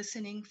I'm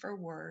listening for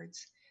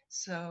words.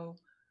 So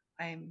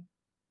I'm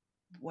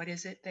what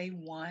is it they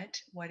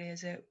want? What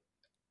is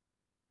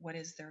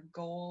their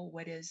goal?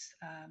 What is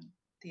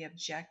the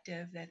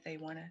objective that they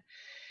want to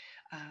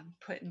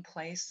put in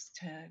place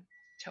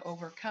to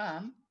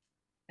overcome?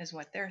 Is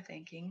what they're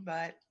thinking,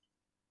 but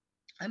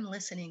I'm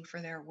listening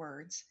for their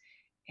words.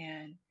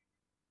 And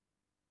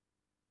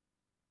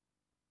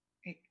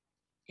it,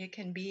 it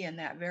can be in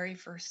that very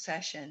first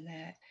session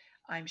that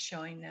I'm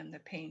showing them the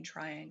pain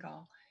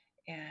triangle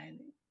and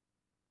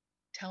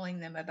telling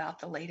them about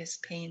the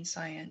latest pain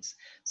science,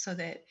 so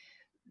that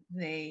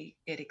it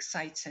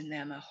excites in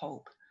them a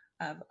hope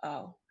of,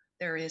 oh,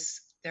 there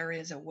is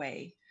a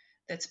way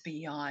that's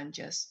beyond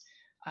just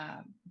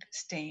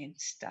staying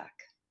stuck.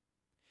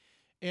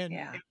 And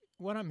Yeah.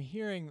 what I'm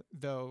hearing,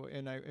 though,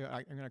 and I'm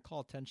going to call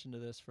attention to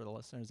this for the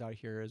listeners out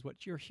here, is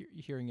what you're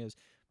hearing is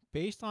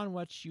based on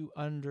what you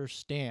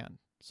understand.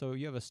 So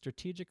you have a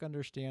strategic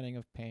understanding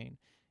of pain,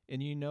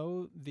 and you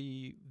know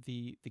the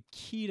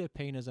key to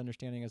pain is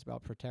understanding is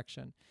about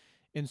protection.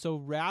 And so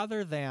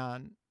rather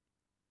than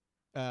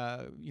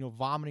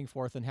vomiting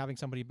forth and having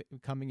somebody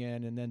coming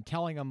in and then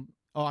telling them,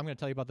 oh, I'm going to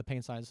tell you about the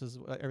pain science, this is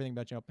everything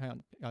about your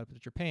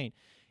pain.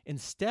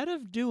 Instead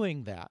of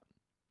doing that,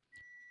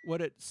 what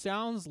it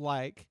sounds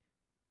like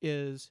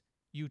is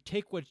you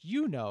take what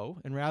you know,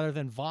 and rather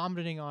than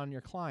vomiting on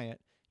your client,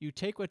 you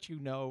take what you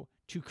know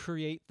to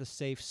create the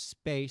safe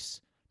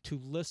space to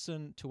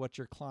listen to what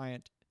your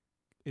client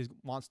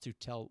wants to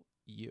tell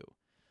you.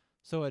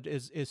 So it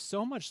is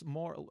so much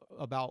more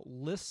about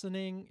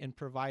listening and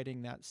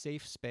providing that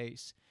safe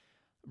space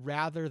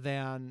rather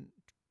than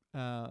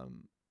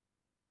trying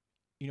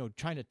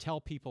to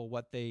tell people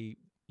what they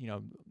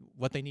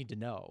need to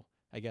know.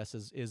 I guess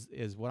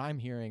is what I'm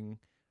hearing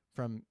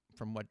from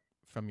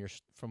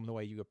the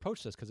way you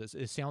approach this, because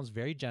it sounds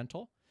very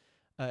gentle.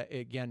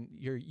 Again,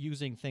 you're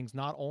using things,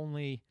 not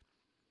only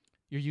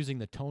you're using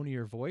the tone of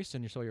your voice,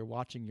 and so you're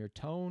watching your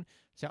tone.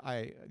 So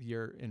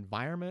your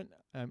environment,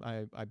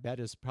 I bet,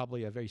 is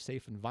probably a very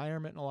safe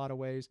environment in a lot of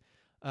ways.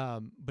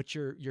 But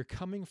you're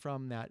coming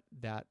from that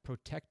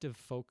protective,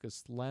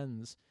 focused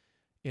lens,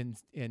 and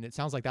it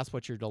sounds like that's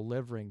what you're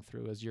delivering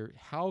through. Is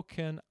how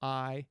can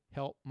I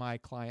help my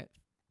client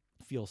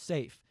feel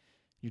safe?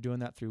 You're doing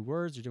that through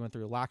words. You're doing it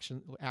through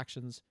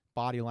actions,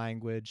 body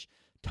language,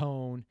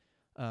 tone,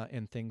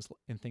 and things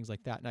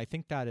like that. And I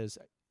think that's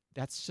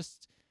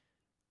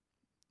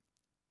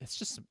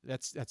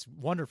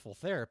wonderful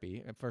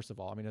therapy. First of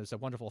all, I mean, it's a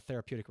wonderful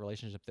therapeutic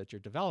relationship that you're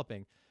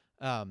developing.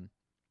 But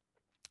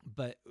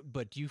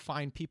do you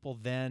find people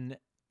then,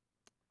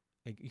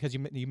 because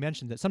you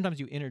mentioned that sometimes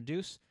you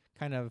introduce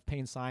kind of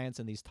pain science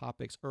and these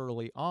topics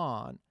early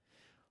on,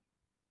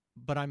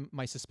 but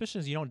my suspicion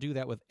is you don't do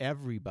that with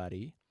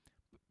everybody.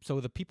 So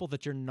the people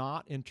that you're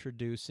not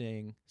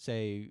introducing,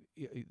 say,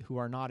 who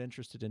are not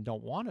interested and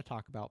don't want to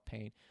talk about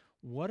pain,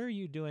 what are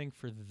you doing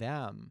for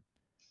them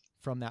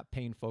from that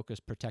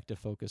pain-focused,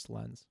 protective-focused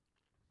lens?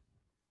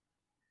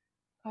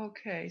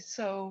 Okay,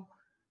 so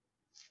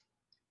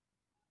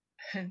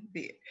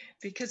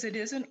because it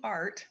is an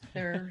art,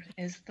 there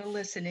is the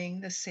listening,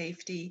 the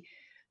safety,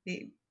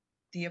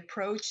 the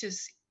approach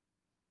is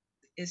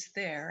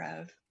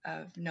there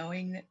of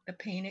knowing the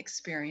pain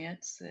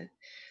experience that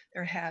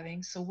they're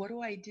having. So what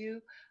do I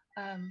do?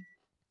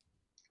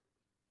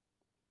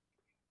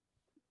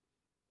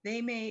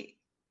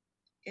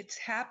 It's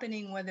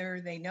happening whether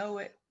they know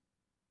it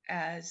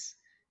as.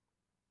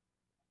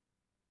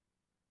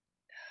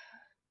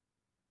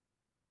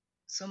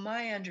 So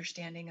my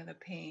understanding of the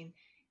pain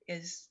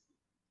is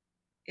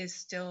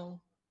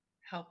still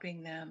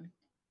helping them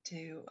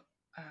to.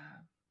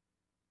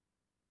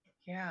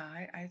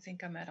 I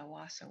think I'm at a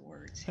loss of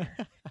words here.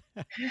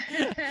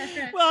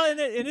 Well, and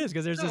it is,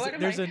 because what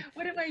am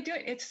I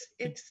doing?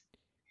 It's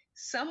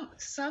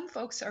some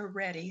folks are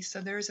ready,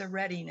 so there's a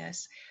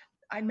readiness.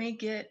 I may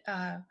get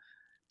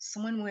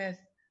someone with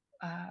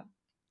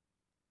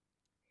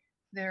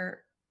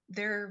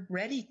they're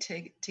ready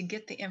to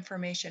get the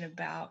information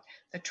about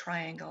the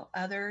triangle.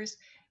 Others,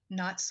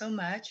 not so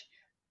much.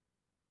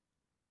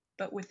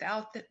 But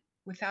without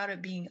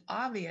it being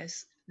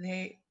obvious,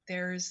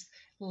 there's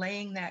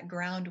laying that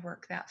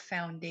groundwork, that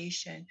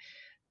foundation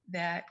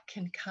that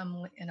can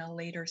come in a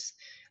later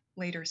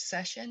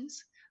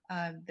sessions.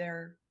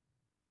 They're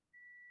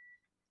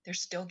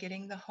still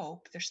getting the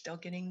hope. They're still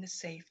getting the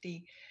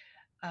safety.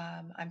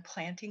 I'm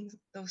planting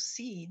those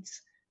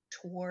seeds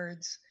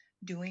towards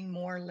doing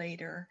more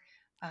later,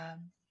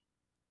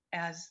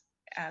 as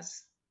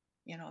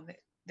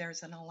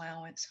there's an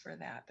allowance for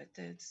that. But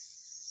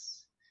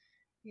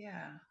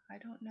I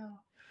don't know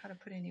how to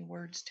put any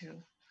words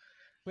to.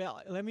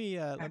 Well, let me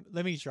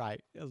try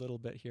a little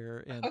bit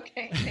here. And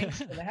okay,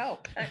 thanks for the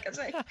help, because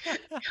I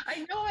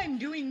know I'm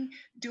doing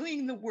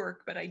the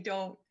work, but I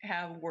don't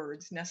have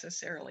words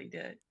necessarily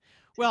to.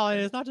 Well, and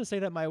it's not to say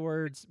that my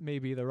words may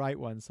be the right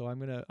ones, so I'm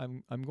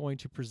going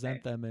to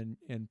present them,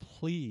 and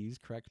please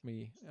correct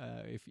me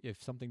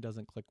if something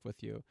doesn't click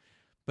with you.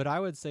 But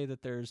I would say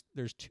that there's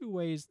two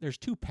ways, there's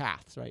two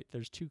paths, right?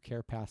 There's two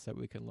care paths that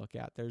we can look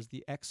at. There's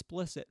the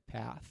explicit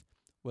path,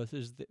 which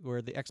is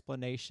where the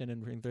explanation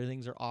and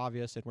things are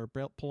obvious, and we're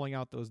pulling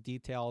out those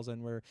details,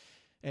 and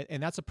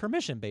that's a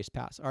permission-based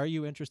path. Are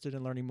you interested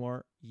in learning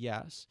more?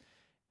 Yes.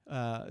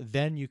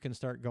 Then you can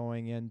start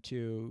going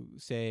into,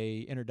 say,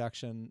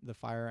 introduction, the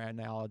fire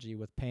analogy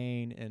with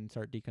pain, and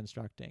start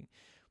deconstructing.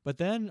 But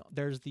then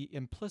there's the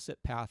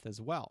implicit path as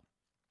well,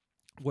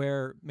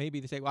 where maybe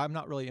they say, well, I'm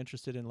not really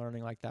interested in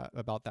learning like that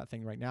about that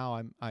thing right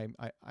now.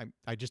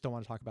 I just don't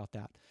want to talk about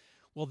that.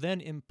 Well, then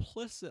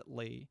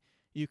implicitly,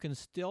 you can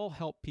still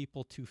help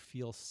people to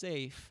feel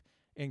safe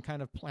and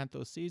kind of plant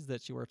those seeds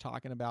that you were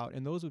talking about.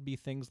 And those would be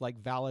things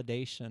like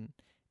validation,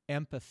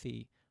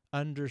 empathy,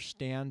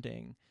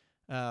 understanding,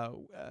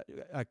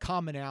 a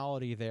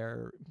commonality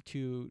there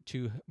to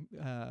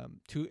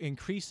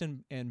increase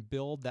and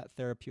build that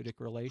therapeutic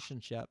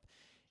relationship.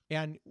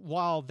 And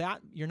while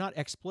that you're not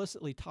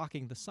explicitly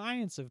talking the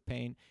science of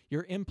pain,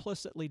 you're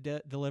implicitly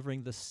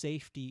delivering the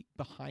safety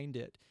behind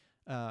it,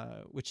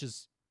 which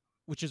is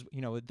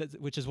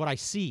what I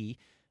see.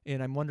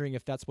 And I'm wondering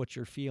if that's what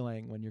you're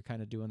feeling when you're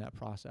kind of doing that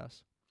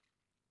process.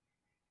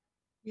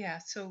 Yeah.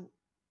 So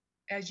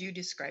as you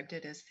described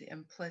it, as the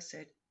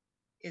implicit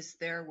is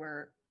there,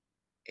 where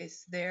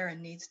it's there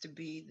and needs to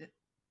be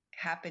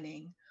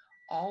happening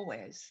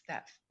always,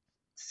 that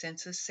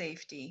sense of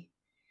safety.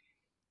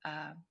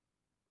 uh,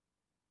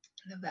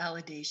 the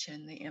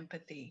validation, the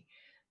empathy,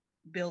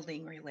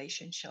 building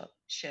relationship,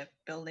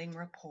 building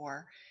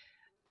rapport.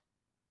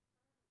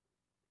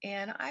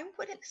 And I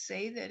wouldn't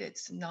say that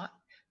it's not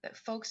that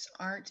folks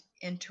aren't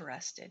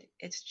interested.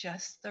 It's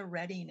just the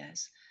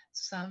readiness.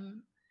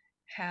 Some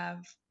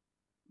have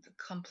the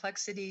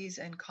complexities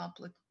and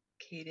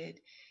complicated,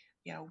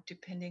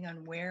 depending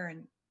on where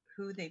and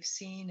who they've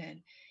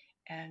seen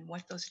and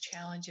what those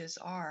challenges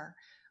are.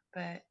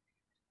 But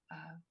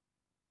uh,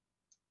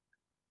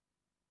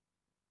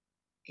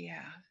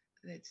 yeah,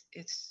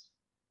 it's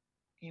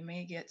you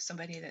may get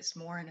somebody that's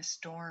more in a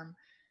storm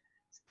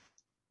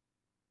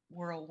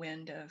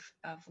whirlwind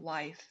of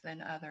life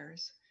than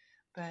others.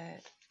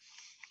 But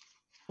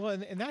Well,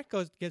 and that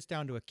gets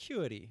down to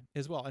acuity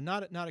as well, and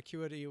not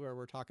acuity where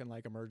we're talking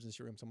like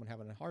emergency room, someone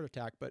having a heart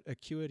attack, but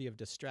acuity of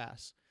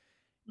distress.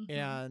 mm-hmm,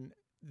 And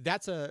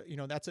that's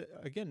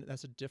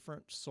that's a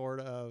different sort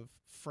of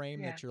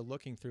frame yeah, that you're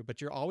looking through,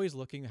 but you're always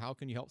looking, how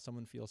can you help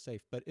someone feel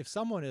safe? But if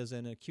someone is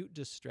in acute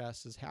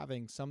distress, is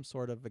having some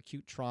sort of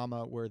acute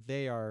trauma where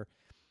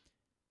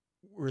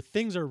where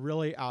things are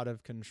really out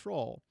of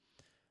control,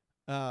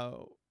 uh,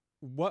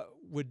 what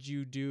would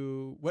you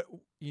do?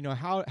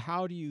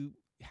 How do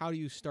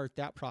you start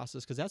that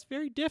process? Because that's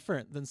very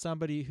different than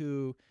somebody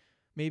who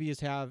maybe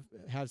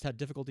has had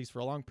difficulties for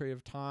a long period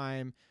of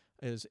time,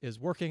 is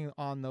working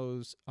on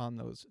those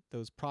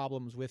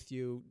problems with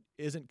you,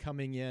 isn't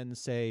coming in,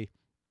 say,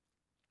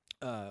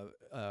 uh,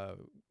 uh,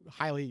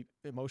 highly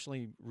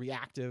emotionally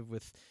reactive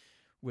with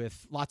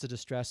lots of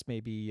distress.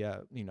 Maybe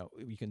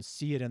you can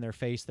see it in their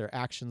face, their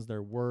actions,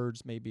 their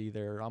words. Maybe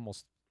they're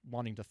almost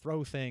wanting to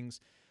throw things.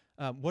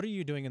 What are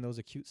you doing in those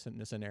acute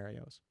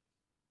scenarios?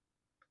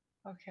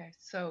 okay.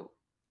 So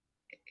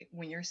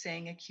when you're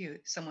saying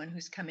acute, someone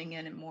who's coming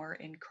in and more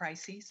in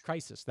crises.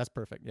 Crisis. That's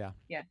perfect. Yeah.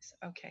 Yes.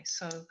 Okay.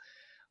 So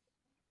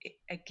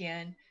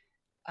again,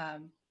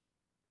 um,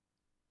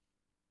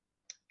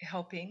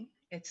 helping.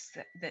 It's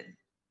that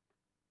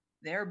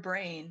their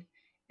brain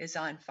is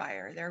on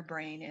fire. Their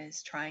brain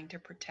is trying to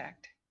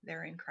protect.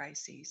 They're in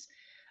crises.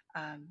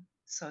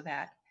 So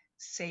that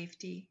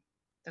safety,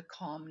 the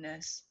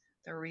calmness,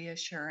 the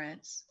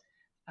reassurance,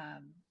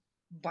 um,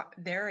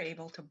 they're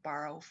able to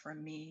borrow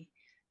from me.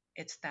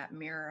 It's that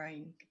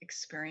mirroring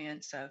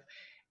experience of,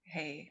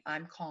 hey,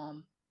 I'm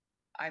calm.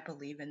 I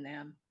believe in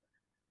them.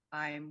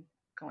 I'm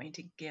going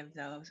to give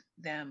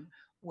them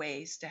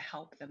ways to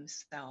help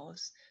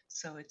themselves.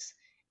 So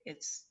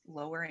it's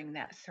lowering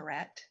that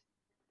threat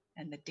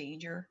and the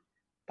danger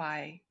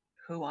by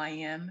who I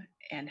am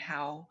and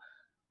how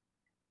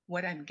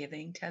what I'm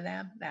giving to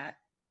them,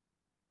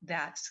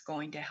 that's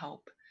going to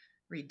help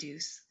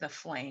reduce the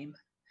flame.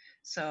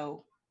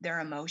 So their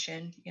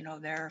emotion,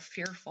 they're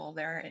fearful,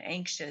 they're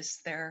anxious,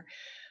 they're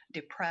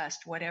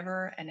depressed,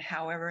 whatever and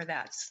however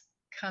that's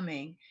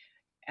coming,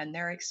 and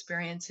they're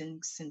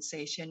experiencing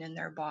sensation in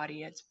their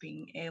body, it's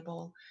being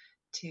able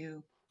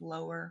to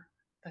lower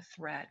the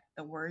threat.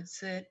 The words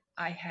that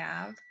I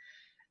have,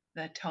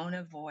 the tone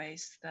of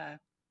voice, the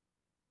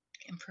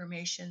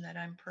information that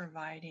I'm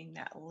providing,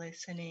 that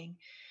listening.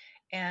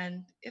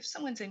 And if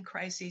someone's in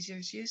crises,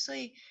 there's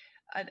usually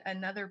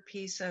another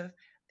piece of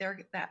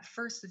that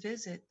first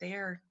visit.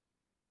 I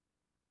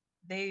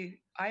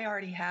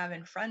already have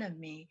in front of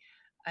me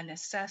an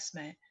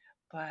assessment,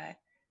 but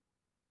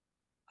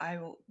I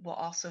will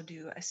also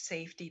do a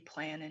safety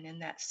plan. And in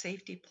that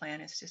safety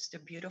plan, it's just a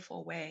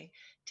beautiful way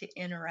to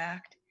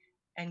interact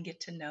and get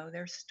to know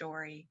their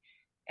story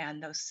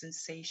and those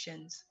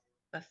sensations,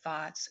 the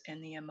thoughts,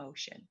 and the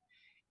emotion.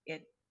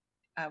 It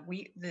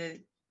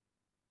the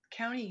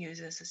county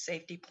uses a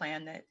safety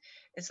plan that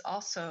is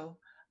also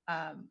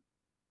um,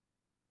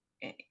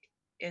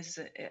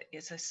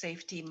 is a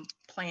safety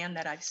plan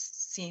that I've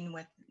seen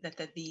with that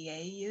the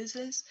VA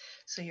uses.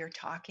 So you're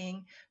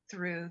talking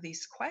through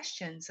these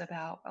questions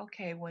about,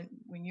 okay,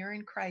 when you're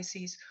in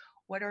crises,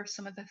 what are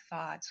some of the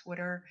thoughts? What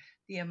are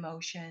the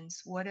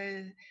emotions? What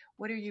are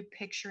you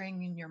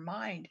picturing in your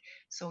mind?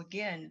 So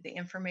again, the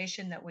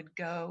information that would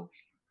go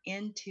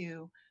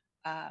into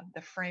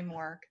the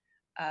framework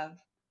of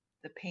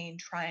the pain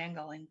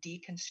triangle and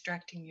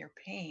deconstructing your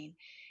pain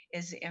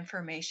is the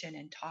information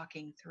and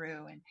talking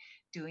through and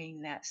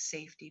doing that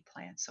safety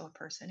plan. So a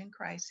person in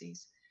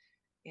crises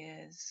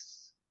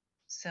is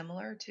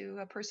similar to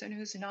a person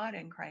who's not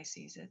in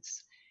crises.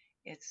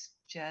 It's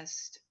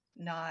just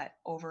not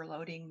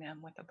overloading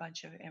them with a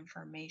bunch of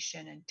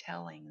information and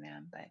telling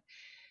them,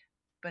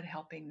 but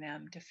helping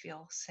them to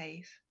feel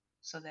safe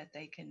so that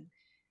they can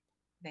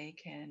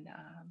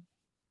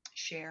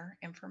share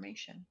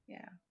information.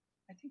 Yeah.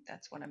 I think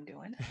that's what I'm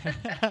doing.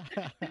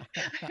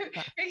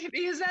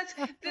 Because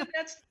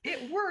that's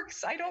it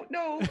works. I don't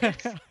know.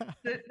 It's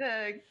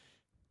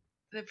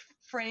the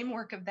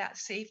framework of that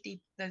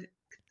safety, the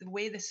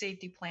way the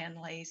safety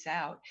plan lays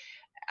out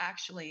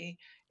actually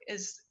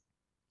is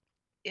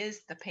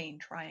is the pain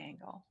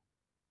triangle.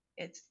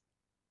 It's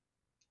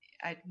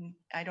I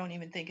I don't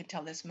even think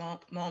until this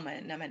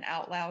moment, and I'm an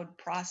out loud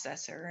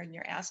processor, and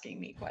you're asking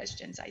me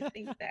questions. I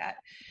think that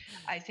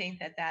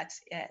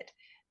that's it.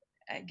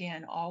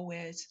 again,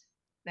 always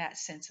that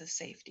sense of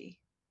safety.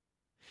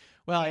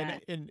 Well,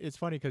 And and it's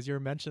funny because you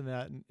mentioned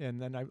that,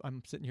 and then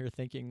I'm sitting here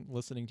thinking,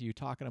 listening to you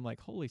talk, and I'm like,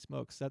 holy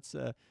smokes, that's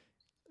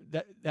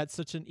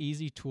such an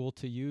easy tool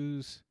to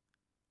use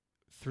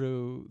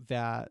through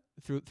that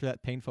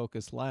pain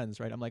focused lens,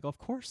 right? I'm like, of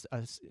course,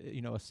 a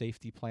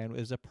safety plan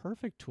is a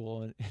perfect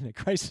tool in a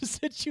crisis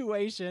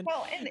situation.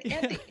 well, and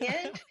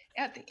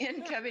at the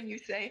end, Kevin, you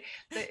say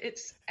that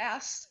it's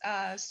asked.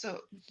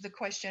 So the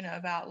question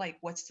about like,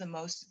 what's the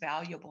most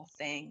valuable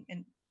thing?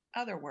 In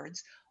other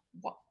words,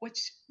 what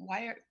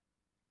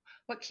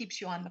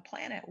keeps you on the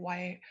planet?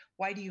 Why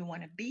do you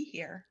want to be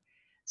here?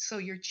 So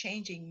you're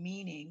changing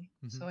meaning.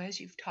 Mm-hmm. So as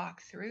you've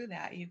talked through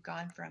that, you've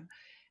gone from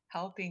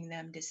helping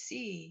them to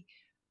see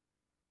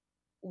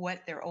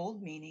what their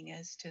old meaning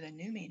is to the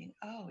new meaning.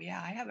 Oh,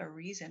 yeah, I have a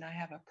reason, I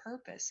have a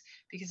purpose.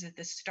 Because at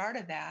the start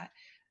of that,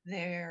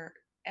 they're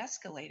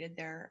escalated.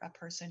 They're a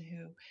person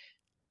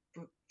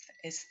who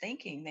is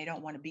thinking they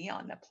don't want to be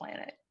on the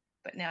planet.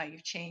 But now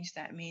you've changed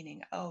that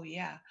meaning. Oh,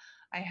 yeah,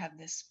 I have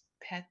this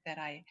pet that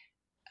I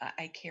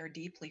care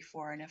deeply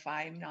for. And if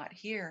I'm not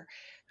here,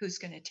 who's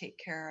going to take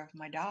care of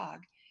my dog?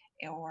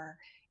 Or,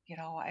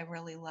 I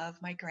really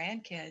love my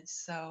grandkids.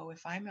 So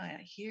if I'm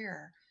not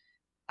here,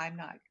 I'm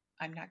not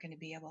I'm not going to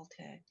be able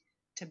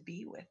to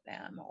be with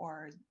them,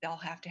 or they'll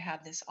have to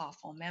have this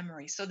awful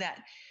memory. So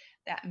that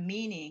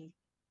meaning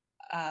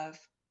of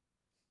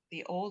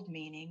the old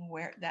meaning,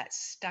 where that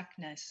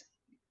stuckness,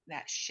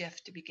 that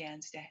shift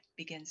begins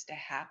to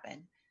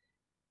happen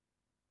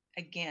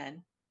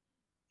again.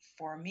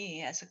 For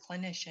me as a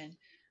clinician,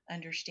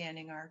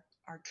 understanding our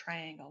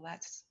triangle,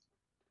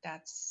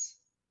 that's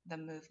the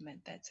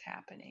movement that's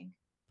happening,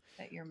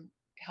 that you're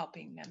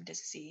helping them to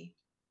see.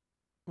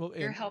 Well,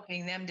 You're and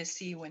helping them to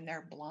see when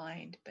they're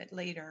blind, but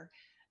later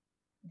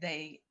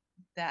they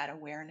that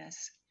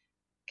awareness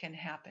can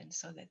happen,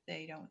 so that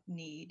they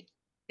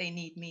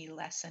need me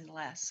less and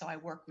less, so I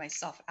work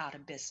myself out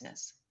of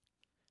business.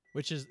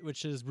 which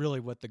is really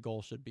what the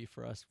goal should be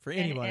for us, for and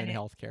anyone in and it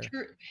healthcare.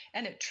 true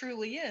and it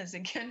truly is,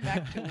 again,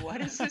 back to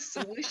what is a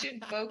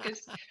solution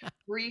focused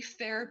brief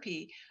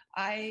therapy.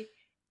 I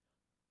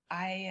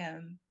i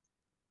am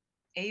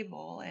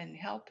able and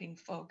helping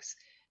folks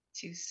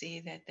to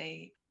see that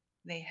they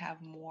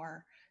have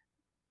more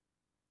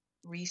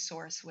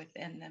resource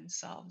within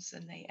themselves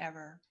than they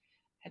ever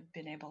had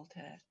been able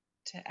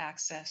to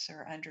access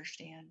or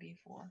understand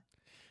before.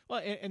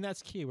 Well, and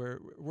that's key.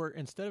 We're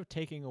instead of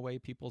taking away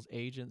people's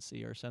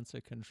agency or sense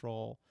of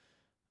control,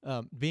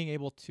 being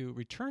able to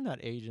return that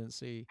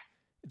agency,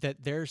 that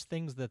there's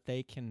things that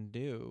they can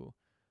do.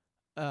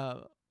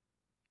 Uh,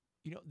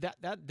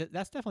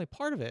 that's definitely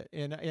part of it,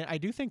 and I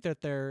do think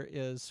that there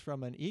is,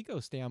 from an ego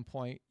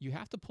standpoint, you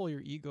have to pull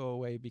your ego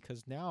away,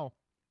 because now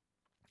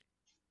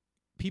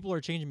people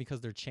are changing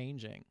because they're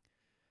changing,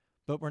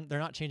 but they're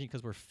not changing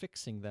because we're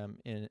fixing them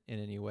in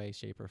any way,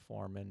 shape, or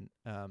form. And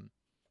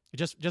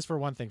just for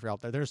one thing, for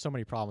out there, there's so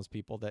many problems,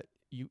 people, that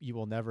you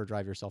will never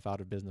drive yourself out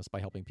of business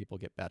by helping people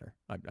get better.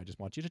 I just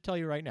want you to tell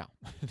you right now.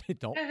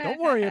 Don't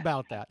worry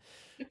about that.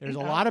 There's a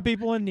lot No. of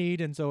people in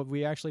need, and so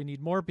we actually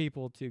need more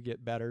people to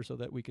get better so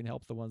that we can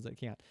help the ones that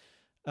can't.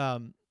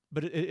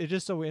 But it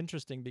is so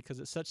interesting, because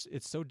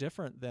it's so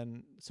different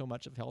than so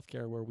much of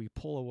healthcare, where we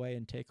pull away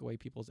and take away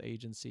people's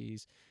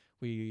agencies.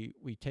 We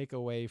take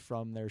away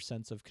from their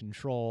sense of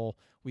control.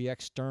 We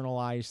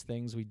externalize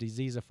things. We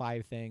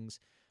diseaseify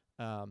things.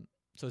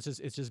 So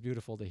it's just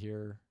beautiful to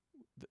hear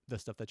the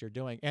stuff that you're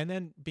doing, and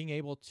then being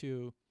able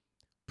to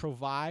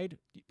provide,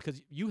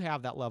 because you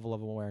have that level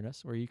of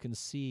awareness where you can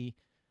see,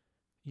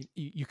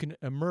 you can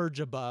emerge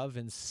above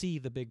and see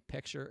the big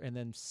picture, and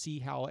then see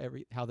how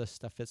this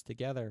stuff fits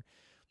together,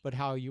 but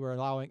how you are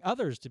allowing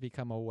others to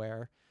become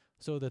aware,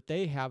 so that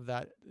they have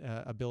that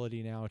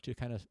ability now to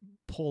kind of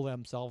pull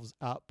themselves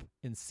up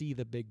and see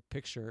the big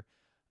picture.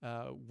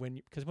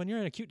 Because when you're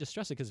in acute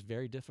distress, it gets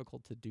very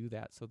difficult to do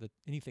that. So that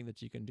anything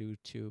that you can do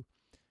to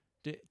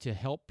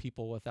help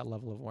people with that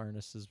level of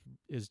awareness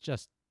is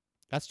just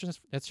that's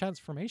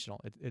transformational.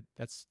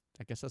 That's,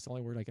 I guess that's the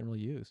only word I can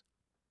really use.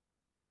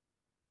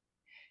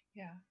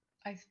 Yeah,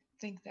 I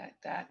think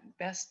that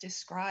best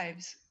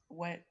describes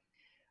what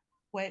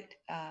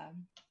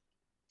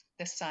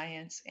the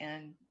science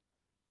and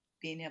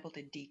being able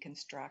to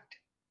deconstruct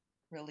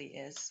really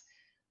is,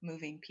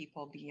 moving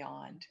people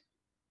beyond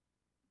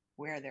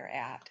where they're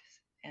at,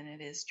 and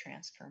it is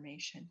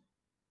transformation.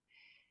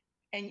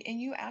 And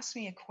you asked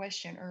me a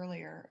question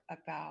earlier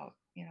about,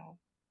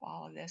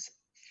 all of this.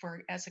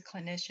 For as a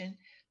clinician,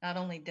 not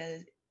only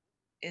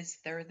is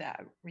there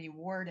that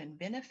reward and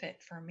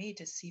benefit for me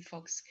to see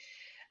folks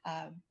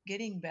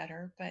getting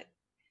better, but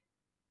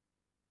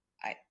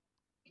I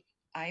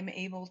I'm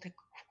able to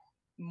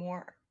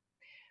more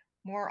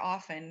more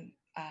often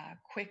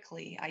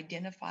quickly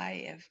identify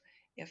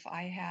if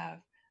I have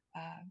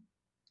uh,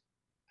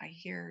 I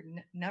hear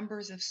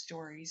numbers of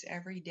stories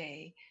every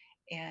day,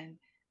 and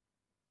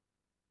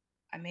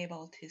I'm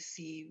able to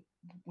see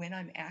when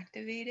I'm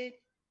activated,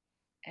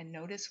 and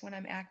notice when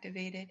I'm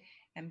activated,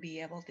 and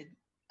be able to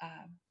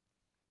um,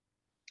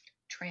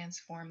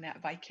 transform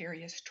that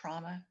vicarious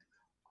trauma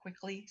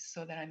quickly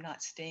so that I'm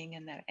not staying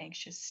in that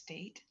anxious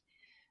state.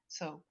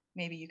 So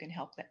maybe you can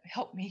help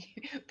me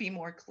be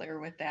more clear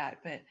with that.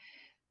 But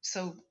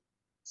so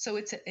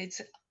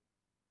it's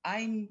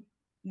I'm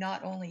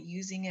not only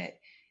using it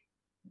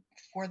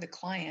for the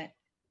client,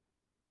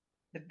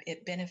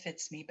 it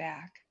benefits me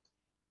back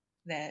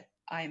that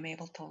I'm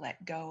able to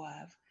let go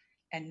of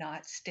and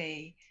not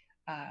stay,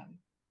 um,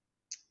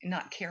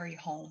 not carry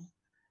home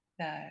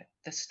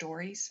the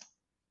stories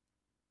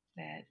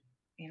that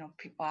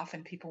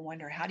often people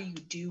wonder, how do you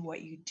do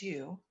what you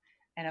do?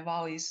 And I've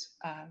always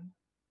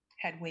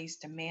had ways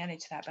to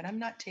manage that, but I'm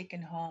not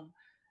taking home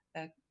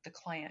the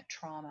client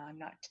trauma. I'm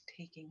not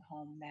taking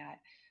home that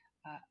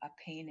a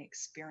pain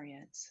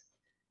experience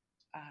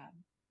um,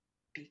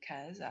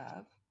 because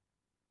of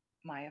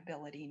my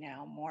ability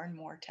now more and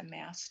more to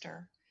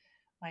master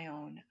my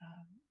own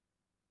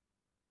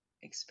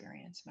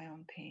experience, my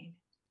own pain.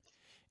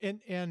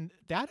 And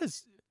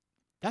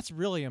that's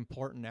really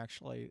important,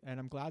 actually, and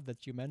I'm glad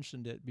that you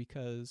mentioned it,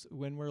 because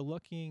when we're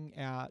looking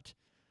at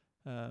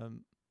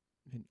and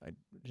I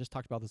just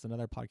talked about this in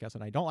another podcast,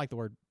 and I don't like the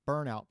word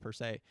burnout per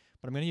se,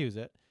 but I'm going to use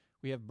it.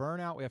 We have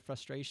burnout, we have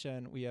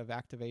frustration, we have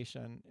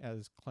activation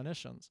as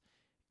clinicians.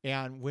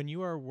 And when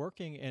you are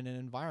working in an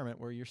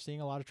environment where you're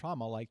seeing a lot of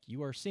trauma like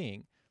you are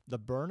seeing, the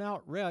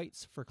burnout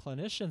rates for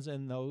clinicians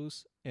in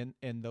those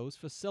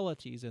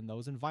facilities, in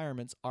those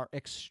environments, are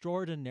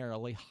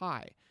extraordinarily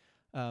high.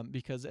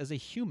 Because as a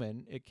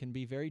human, it can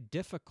be very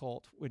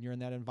difficult when you're in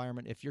that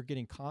environment if you're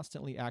getting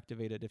constantly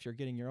activated, if you're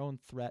getting your own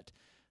threat,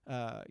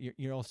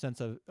 your own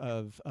sense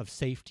of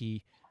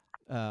safety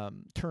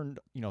turned,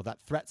 that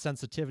threat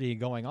sensitivity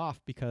going off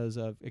because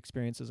of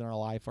experiences in our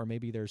life, or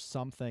maybe there's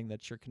something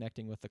that you're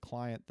connecting with the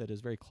client that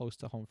is very close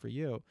to home for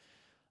you.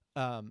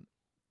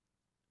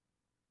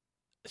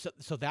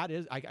 So that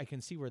is, I can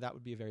see where that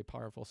would be a very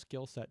powerful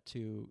skill set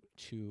to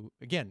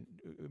again,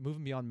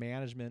 moving beyond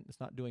management.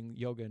 It's not doing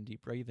yoga and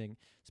deep breathing.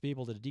 It's be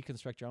able to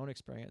deconstruct your own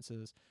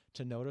experiences,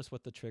 to notice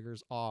what the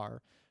triggers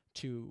are,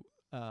 to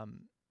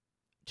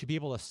be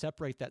able to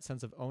separate that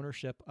sense of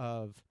ownership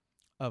of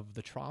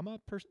the trauma,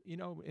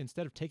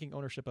 instead of taking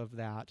ownership of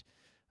that,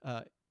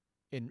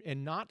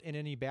 and not in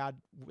any bad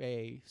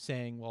way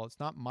saying, well,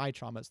 it's not my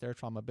trauma, it's their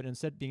trauma, but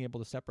instead being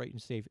able to separate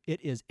and say, it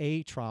is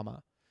a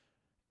trauma,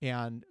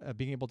 and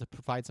being able to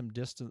provide some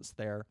distance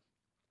there.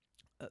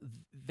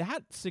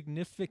 That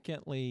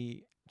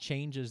significantly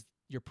changes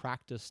your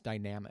practice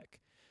dynamic.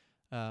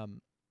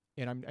 And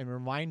I'm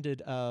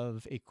reminded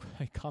of a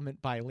comment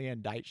by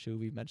Leanne Deitch, who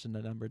we've mentioned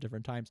a number of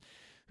different times,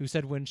 who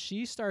said when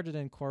she started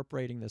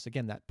incorporating this,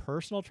 again, that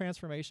personal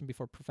transformation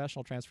before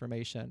professional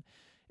transformation,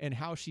 and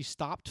how she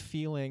stopped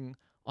feeling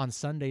on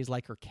Sundays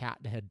like her cat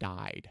had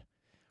died,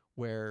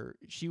 where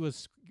she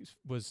was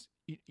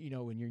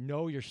when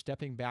you're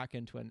stepping back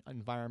into an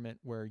environment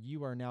where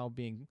you are now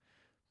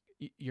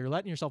you're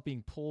letting yourself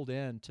being pulled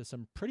into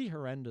some pretty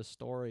horrendous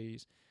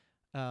stories.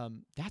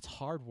 That's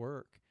hard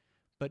work.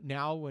 But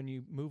now when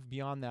you move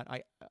beyond that,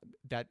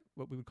 that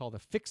what we would call the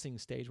fixing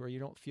stage, where you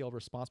don't feel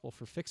responsible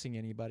for fixing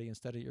anybody,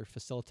 instead of you're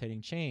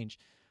facilitating change,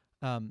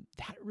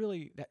 that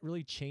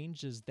really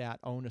changes that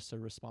onus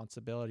of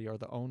responsibility, or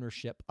the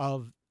ownership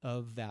of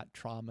that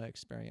trauma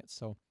experience.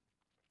 So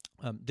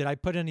did I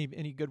put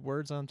any good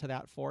words onto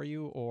that for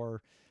you,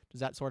 or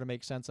does that sort of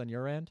make sense on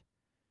your end?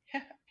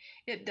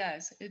 It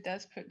does. It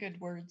does put good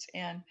words.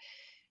 And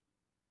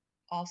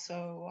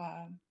also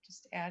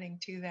just adding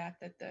to that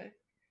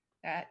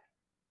that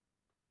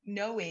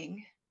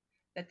knowing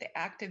that the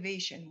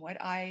activation,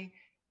 what I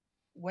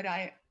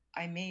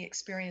may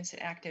experience in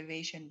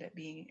activation, but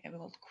being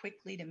able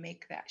quickly to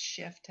make that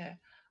shift to,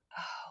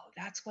 oh,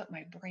 that's what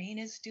my brain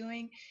is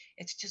doing.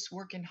 It's just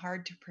working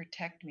hard to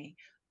protect me.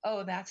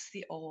 Oh, that's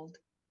the old.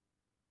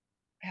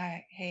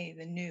 Hey,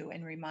 the new,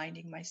 and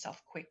reminding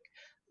myself quick,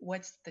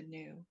 what's the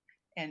new,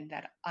 and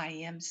that I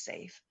am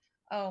safe.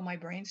 Oh, my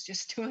brain's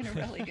just doing a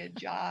really good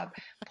job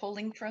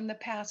pulling from the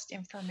past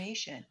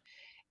information.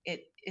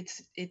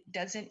 It's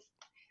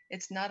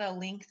not a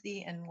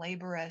lengthy and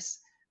laborious,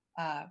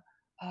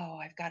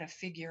 I've got to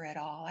figure it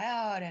all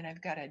out, and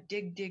I've got to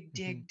dig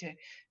to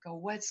go,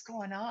 what's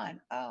going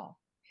on? Oh,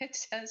 it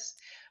says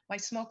my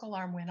smoke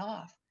alarm went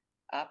off.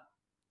 Up,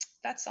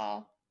 that's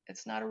all.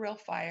 It's not a real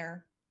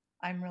fire.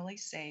 I'm really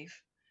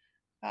safe.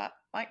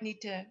 Might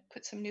need to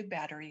put some new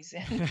batteries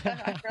in,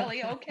 but I'm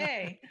really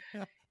okay.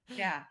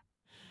 Yeah.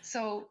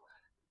 So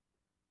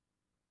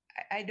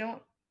I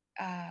don't,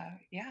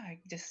 I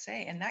just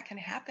say, and that can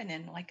happen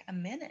in like a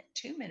minute,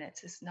 2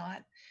 minutes. It's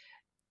not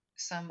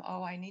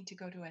I need to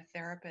go to a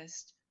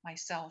therapist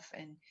myself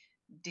and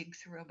dig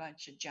through a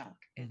bunch of junk.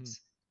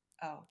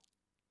 Mm-hmm.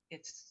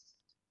 It's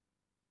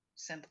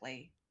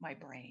simply my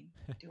brain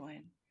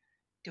doing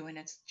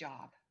its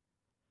job.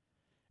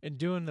 And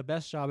doing the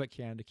best job it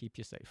can to keep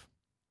you safe.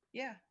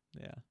 Yeah.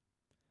 Yeah.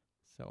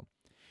 So,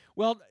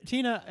 well,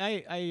 Tina,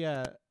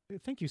 I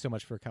thank you so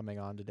much for coming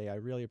on today. I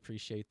really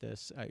appreciate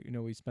this.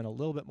 We spent a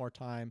little bit more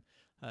time,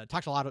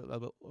 talked a lot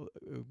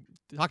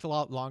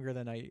longer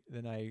than I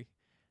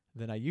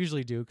than I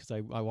usually do because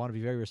I want to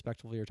be very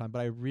respectful of your time.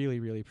 But I really,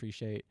 really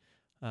appreciate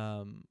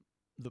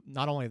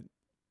not only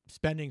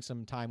spending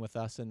some time with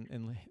us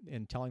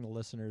and telling the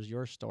listeners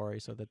your story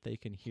so that they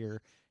can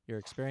hear your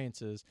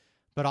experiences,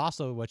 but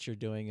also what you're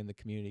doing in the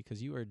community,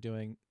 because you are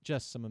doing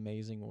just some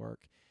amazing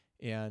work.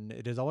 And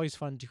it is always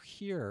fun to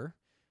hear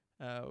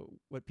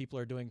what people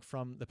are doing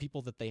from the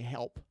people that they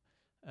help.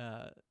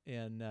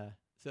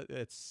 So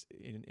it's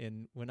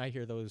in when I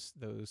hear those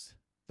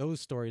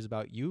stories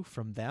about you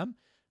from them,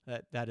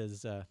 that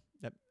is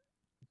that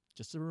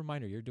just a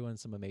reminder you're doing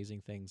some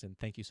amazing things. And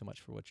thank you so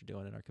much for what you're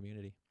doing in our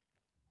community.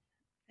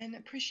 And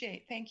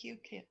thank you,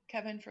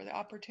 Kevin, for the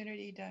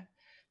opportunity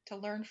to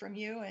learn from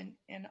you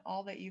and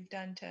all that you've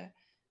done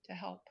to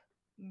help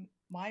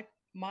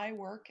my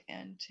work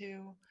and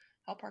to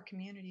help our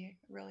community.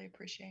 I really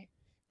appreciate.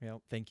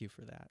 Well, thank you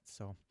for that.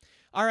 So,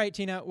 all right,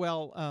 Tina.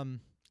 Well,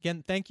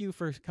 again, thank you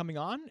for coming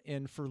on.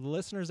 And for the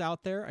listeners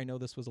out there, I know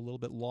this was a little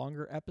bit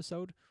longer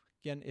episode.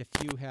 Again, if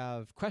you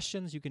have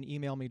questions, you can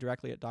email me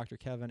directly at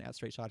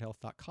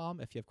drkevin@straightshothealth.com.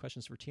 If you have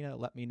questions for Tina,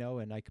 let me know,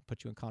 and I can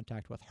put you in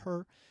contact with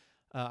her.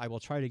 I will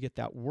try to get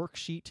that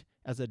worksheet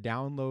as a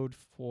download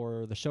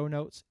for the show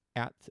notes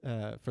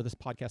for this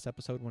podcast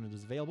episode when it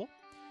is available.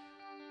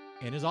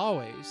 And as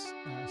always,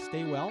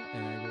 stay well,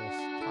 and I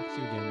will talk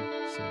to you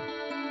again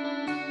soon.